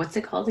that book. What's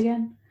it called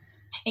again?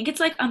 I think it's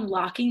like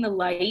Unlocking the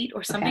Light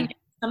or something.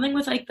 Something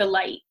with like the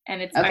light,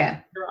 and it's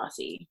by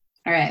Rossi.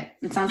 All right.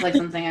 It sounds like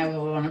something I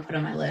will want to put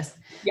on my list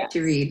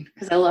to read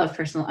because I love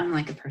I'm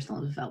like a personal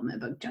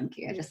development book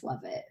junkie. I just love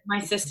it. My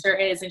sister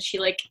is, and she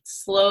like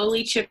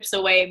slowly chips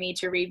away at me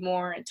to read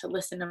more and to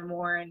listen to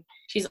more. And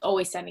she's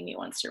always sending me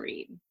ones to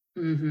read.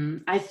 Mm-hmm.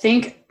 I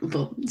think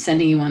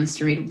sending you ones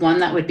to read. One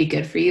that would be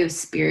good for you is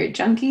Spirit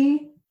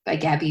Junkie by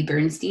Gabby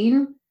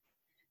Bernstein.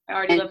 I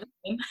already love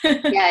the name.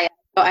 Yeah.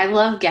 So I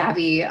love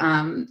Gabby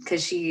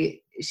because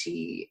she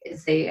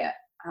is a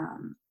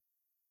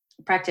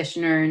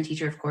practitioner and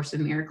teacher of Course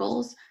of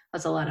Miracles.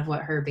 That's a lot of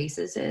what her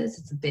basis is.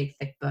 It's a big,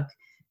 thick book.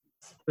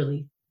 It's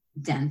really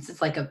dense.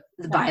 It's like the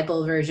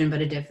Bible version, but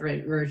a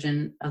different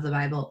version of the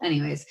Bible.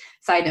 Anyways,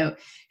 side note,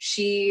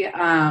 she,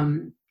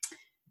 the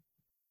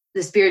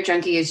Spirit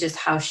Junkie is just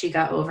how she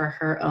got over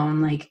her own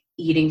like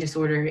eating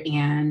disorder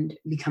and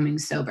becoming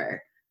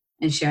sober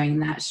and sharing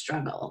that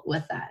struggle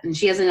with that. And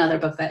she has another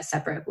book that's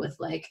separate with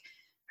like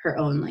her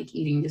own like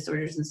eating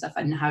disorders and stuff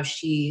and how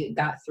she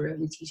got through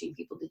and teaching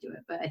people to do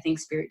it. But I think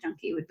Spirit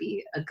Junkie would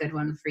be a good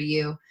one for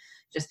you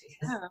just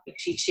because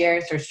she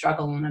shares her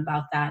struggle and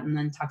about that and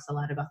then talks a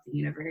lot about the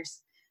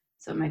universe.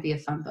 So it might be a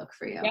fun book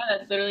for you. Yeah,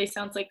 that literally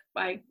sounds like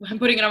I'm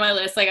putting it on my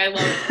list. Like I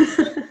love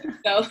it.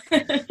 So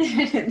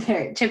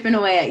they're chipping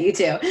away at you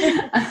too.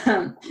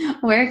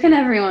 Where can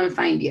everyone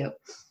find you?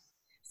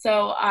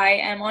 So I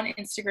am on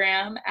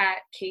Instagram at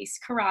Case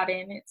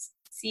Corradin. It's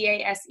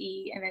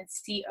CASE and then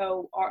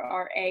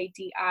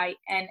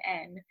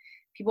CORRADINN.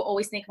 People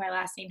always think my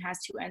last name has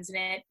 2 N's in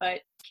it,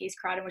 but Case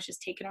Corradin was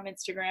just taken on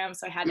Instagram,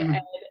 so I had to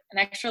add an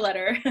extra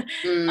letter.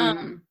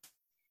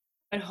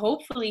 But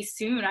hopefully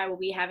soon I will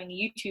be having a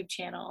YouTube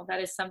channel.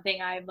 That is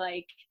something I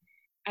make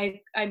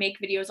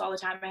videos all the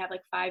time. I have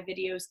like 5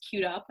 videos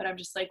queued up, but I'm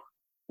just like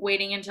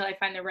waiting until I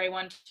find the right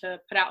one to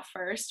put out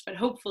first. But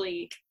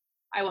hopefully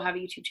I will have a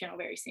YouTube channel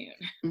very soon.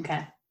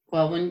 Okay.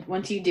 Well,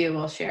 once you do,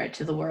 we'll share it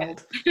to the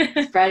world.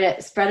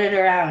 Spread it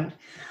around.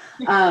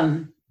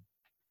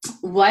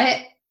 What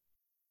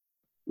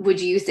would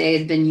you say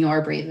has been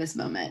your bravest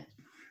moment?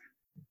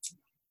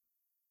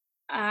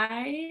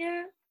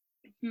 I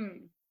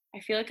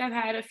feel like I've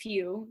had a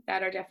few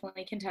that are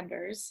definitely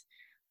contenders.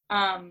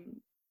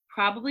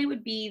 Probably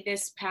would be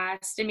this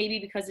past, and maybe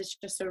because it's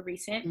just so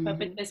recent, but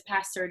this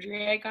past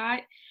surgery I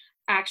got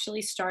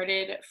actually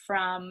started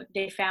from,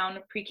 they found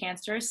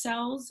precancerous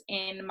cells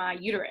in my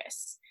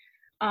uterus.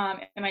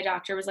 And my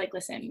doctor was like,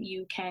 listen,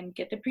 you can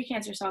get the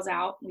precancer cells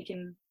out. We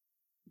can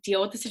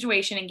deal with the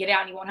situation and get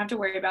out and you won't have to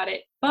worry about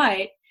it.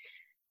 But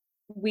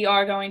we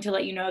are going to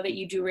let you know that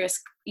you do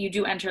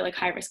enter like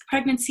high risk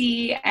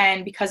pregnancy.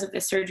 And because of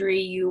this surgery,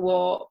 you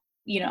will,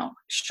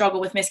 struggle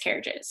with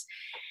miscarriages.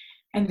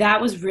 And that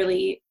was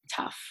really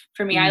tough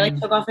for me. I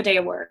took off a day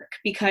of work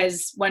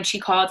because when she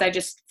called, I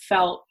just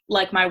felt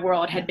like my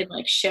world had been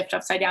like shifted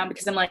upside down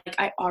because I'm like,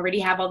 I already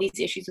have all these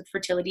issues with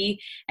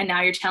fertility. And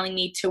now you're telling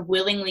me to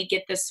willingly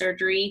get this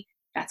surgery.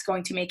 That's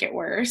going to make it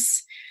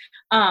worse.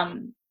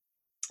 And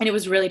it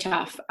was really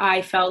tough.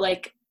 I felt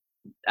like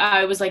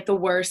I was like the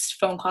worst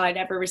phone call I'd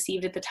ever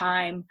received at the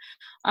time.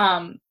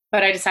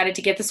 But I decided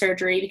to get the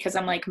surgery because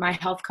I'm like, my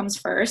health comes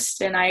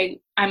first. And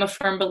I'm a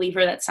firm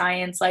believer that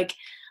science, like,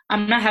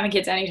 I'm not having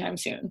kids anytime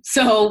soon.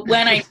 So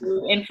when I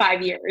do in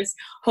 5 years,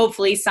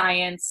 hopefully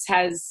science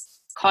has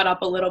caught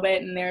up a little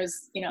bit and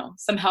there's,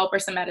 some help or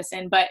some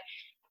medicine. But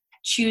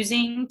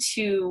choosing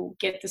to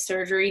get the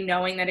surgery,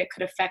 knowing that it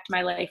could affect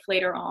my life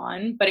later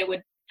on, but it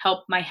would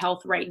help my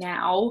health right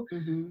now,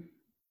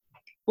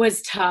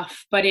 was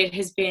tough. But it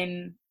has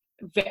been,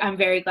 I'm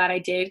very glad I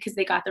did because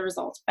they got the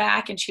results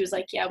back. And she was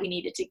like, yeah, we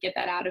needed to get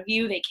that out of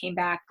you. They came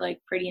back like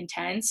pretty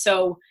intense.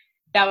 So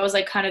that was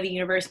like kind of the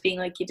universe being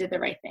like, you did the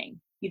right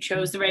thing. You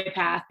chose the right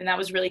path. And that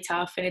was really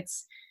tough. And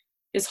it's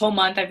this whole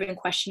month I've been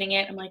questioning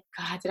it. I'm like,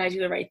 God, did I do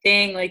the right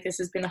thing? Like, this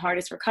has been the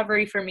hardest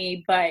recovery for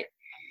me, but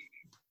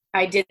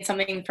I did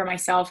something for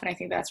myself. And I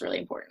think that's really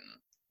important.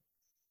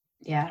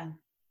 Yeah.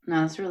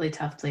 No, it's a really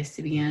tough place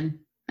to be in.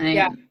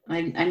 And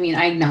I mean,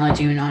 I acknowledge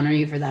you and honor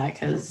you for that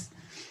because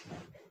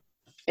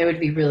it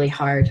would be really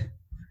hard.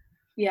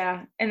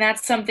 Yeah. And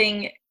that's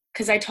something,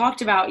 because I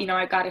talked about,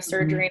 I got a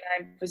surgery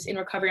and I was in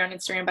recovery on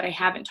Instagram, but I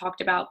haven't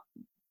talked about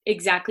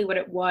exactly what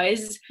it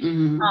was,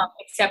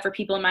 except for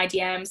people in my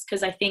DMs,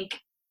 because I think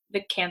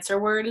the cancer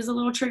word is a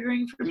little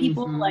triggering for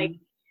people. Like,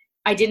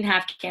 I didn't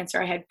have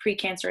cancer. I had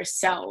precancerous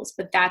cells,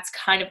 but that's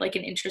kind of like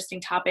an interesting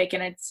topic.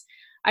 And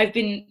I've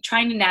been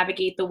trying to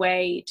navigate the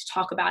way to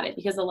talk about it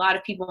because a lot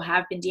of people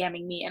have been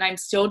DMing me and I'm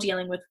still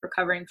dealing with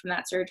recovering from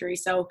that surgery.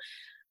 So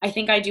I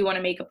think I do want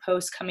to make a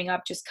post coming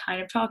up, just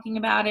kind of talking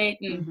about it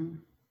and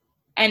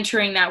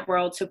entering that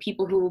world. So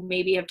people who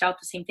maybe have dealt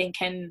the same thing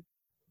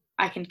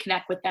I can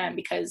connect with them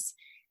because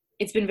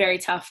it's been very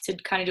tough to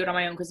kind of do it on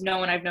my own because no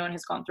one I've known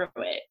has gone through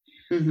it.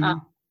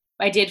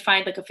 I did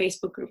find like a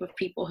Facebook group of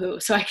people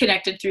so I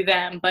connected through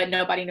them, but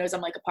nobody knows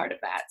I'm like a part of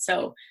that.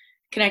 So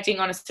connecting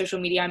on a social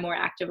media I'm more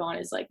active on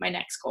is like my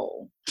next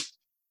goal.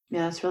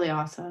 Yeah, that's really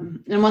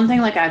awesome. And one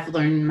thing like I've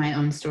learned in my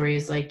own story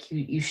is like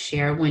you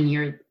share when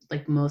you're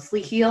like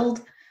mostly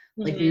healed,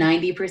 like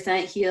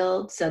 90%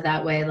 healed. So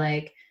that way,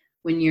 like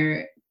when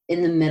you're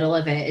in the middle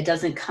of it, it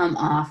doesn't come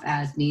off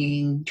as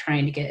being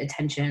trying to get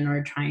attention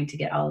or trying to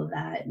get all of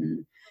that.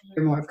 And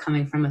you're more of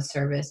coming from a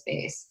service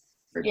base.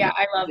 Yeah,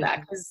 I love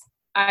that, because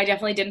I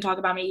definitely didn't talk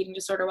about my eating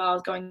disorder while I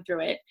was going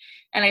through it.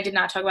 And I did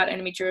not talk about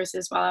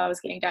endometriosis while I was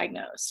getting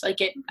diagnosed. Like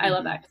I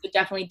love that, because it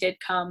definitely did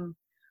come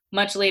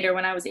much later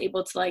when I was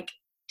able to like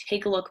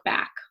take a look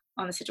back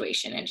on the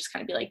situation and just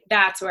kind of be like,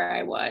 that's where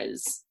I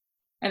was.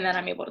 And then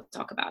I'm able to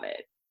talk about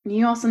it.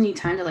 You also need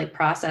time to like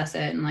process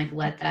it and like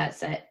let that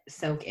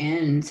soak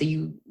in, so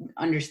you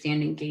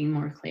understand and gain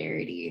more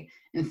clarity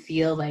and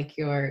feel like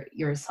you're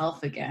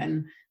yourself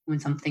again when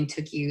something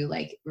took you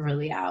like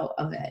really out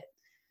of it.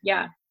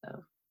 Yeah,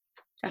 so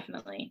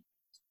definitely.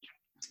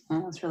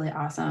 Well, that's really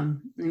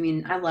awesome. I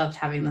mean, I loved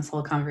having this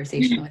whole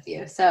conversation with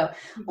you. So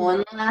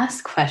one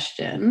last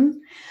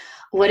question.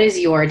 What is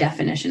your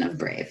definition of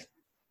brave?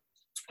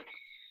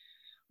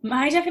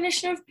 My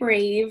definition of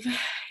brave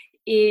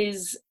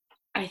is,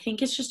 I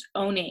think it's just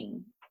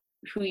owning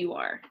who you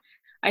are.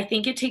 I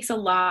think it takes a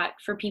lot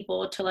for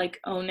people to like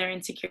own their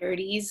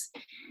insecurities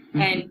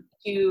and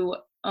to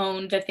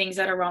own the things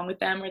that are wrong with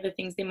them or the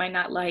things they might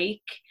not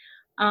like.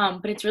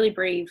 But it's really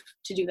brave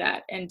to do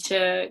that and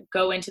to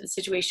go into the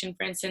situation.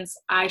 For instance,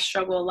 I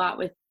struggle a lot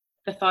with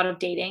the thought of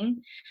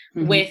dating,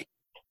 with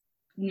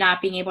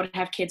not being able to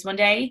have kids one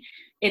day.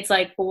 It's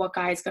like, well, what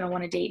guy is going to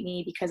want to date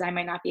me because I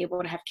might not be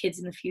able to have kids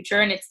in the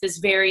future? And it's this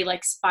very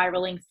like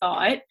spiraling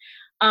thought.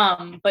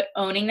 But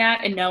owning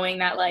that and knowing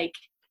that like,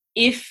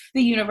 if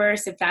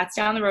that's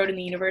down the road and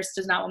the universe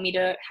does not want me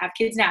to have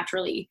kids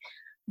naturally,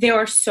 there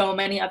are so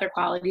many other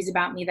qualities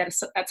about me that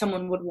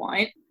someone would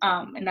want,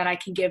 and that I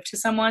can give to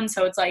someone.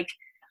 So it's like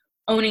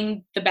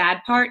owning the bad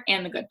part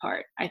and the good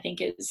part, I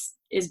think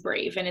is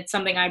brave. And it's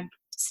something I'm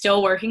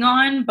still working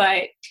on,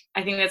 but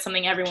I think that's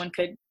something everyone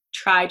could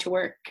try to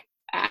work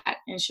at.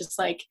 And it's just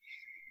like,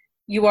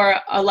 you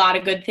are a lot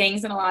of good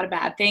things and a lot of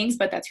bad things,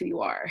 but that's who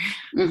you are.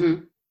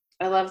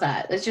 I love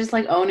that. It's just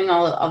like owning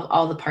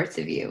all the parts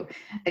of you.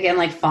 Again,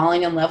 like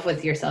falling in love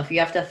with yourself. You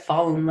have to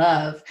fall in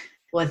love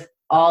with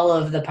all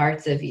of the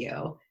parts of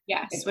you.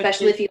 Yes.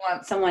 Especially if you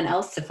want someone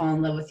else to fall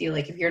in love with you.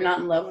 Like if you're not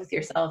in love with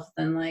yourself,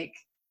 then like.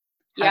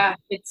 Yeah,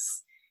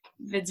 it's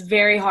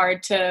very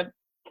hard to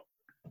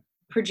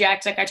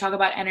project. Like I talk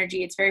about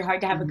energy. It's very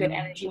hard to have a good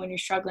energy when you're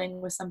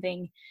struggling with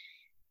something,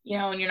 you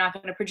know, and you're not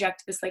going to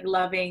project this like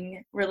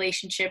loving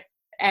relationship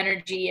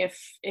energy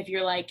if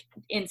you're like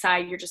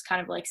inside you're just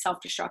kind of like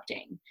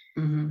self-destructing.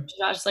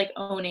 Just like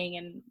owning,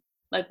 and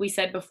like we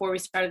said before we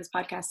started this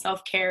podcast,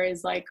 self-care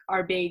is like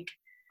our big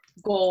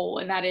goal,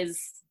 and that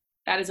is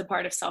a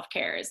part of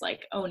self-care, is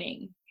like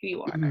owning who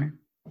you are.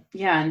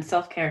 Yeah, and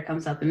self-care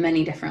comes up in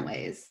many different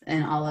ways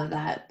and all of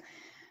that.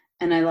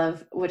 And I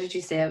love, what did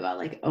you say about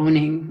like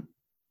owning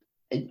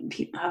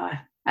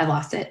I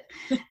lost it.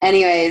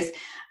 Anyways,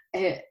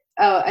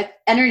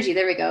 energy.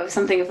 There we go.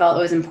 Something I felt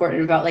was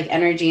important about like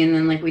energy. And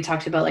then like we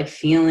talked about like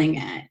feeling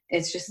it.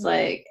 It's just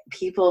like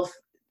people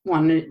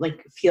want to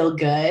like feel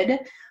good,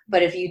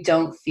 but if you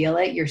don't feel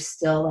it, you're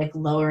still like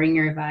lowering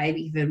your vibe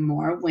even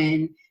more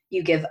when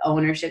you give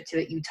ownership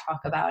to it. You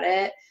talk about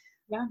it,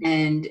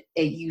 and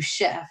you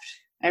shift.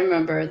 I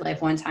remember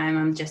like one time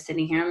I'm just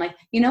sitting here. I'm like,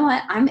 you know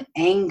what? I'm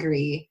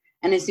angry.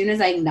 And as soon as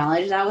I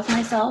acknowledged that with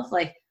myself,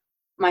 like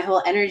my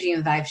whole energy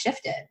and vibe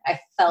shifted. I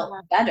felt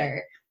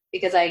better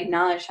because I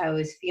acknowledged how I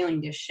was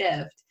feeling to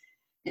shift,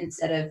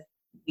 instead of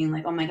being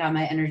like, oh my God,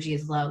 my energy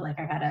is low. Like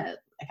I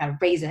gotta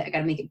raise it. I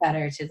gotta make it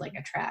better to like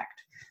attract.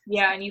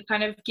 Yeah. And you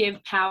kind of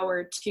give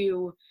power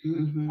to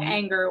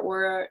anger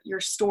or your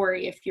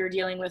story. If you're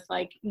dealing with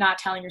like not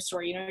telling your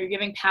story, you know, you're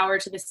giving power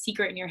to the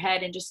secret in your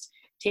head and just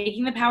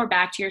taking the power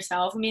back to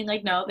yourself and being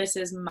like, no, this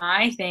is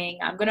my thing.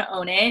 I'm going to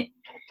own it.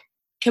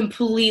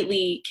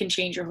 Completely can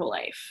change your whole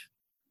life.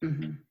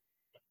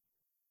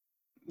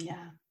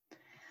 Yeah.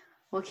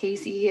 Well,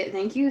 Casey,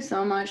 thank you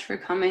so much for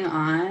coming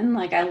on.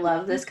 Like, I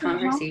love this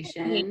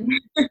conversation.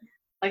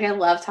 Like, I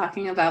love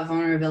talking about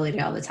vulnerability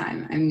all the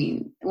time. I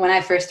mean, when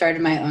I first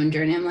started my own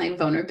journey, I'm like,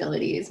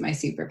 vulnerability is my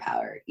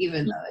superpower,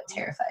 even though it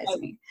terrifies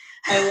me.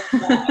 I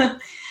love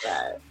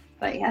that.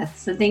 But yes,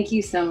 so thank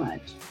you so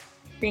much.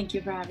 Thank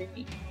you for having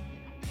me.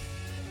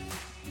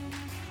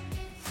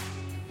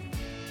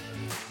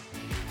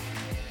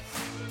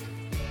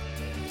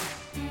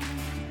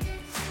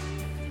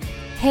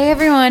 Hey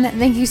everyone,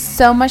 thank you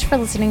so much for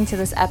listening to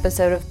this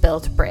episode of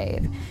Built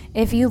Brave.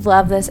 If you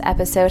love this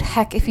episode,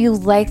 heck, if you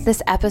like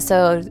this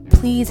episode,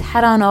 please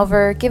head on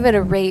over, give it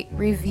a rate,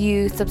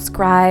 review,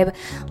 subscribe,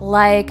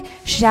 like,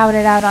 shout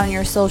it out on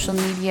your social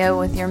media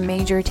with your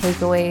major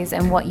takeaways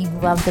and what you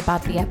loved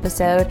about the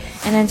episode.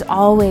 And as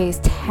always,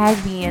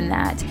 tag me in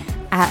that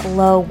at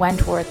Lo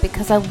Wentworth,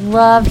 because I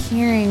love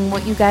hearing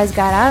what you guys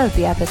got out of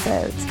the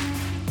episodes.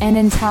 And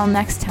until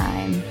next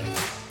time,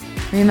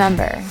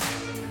 remember,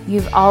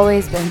 you've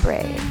always been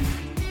brave.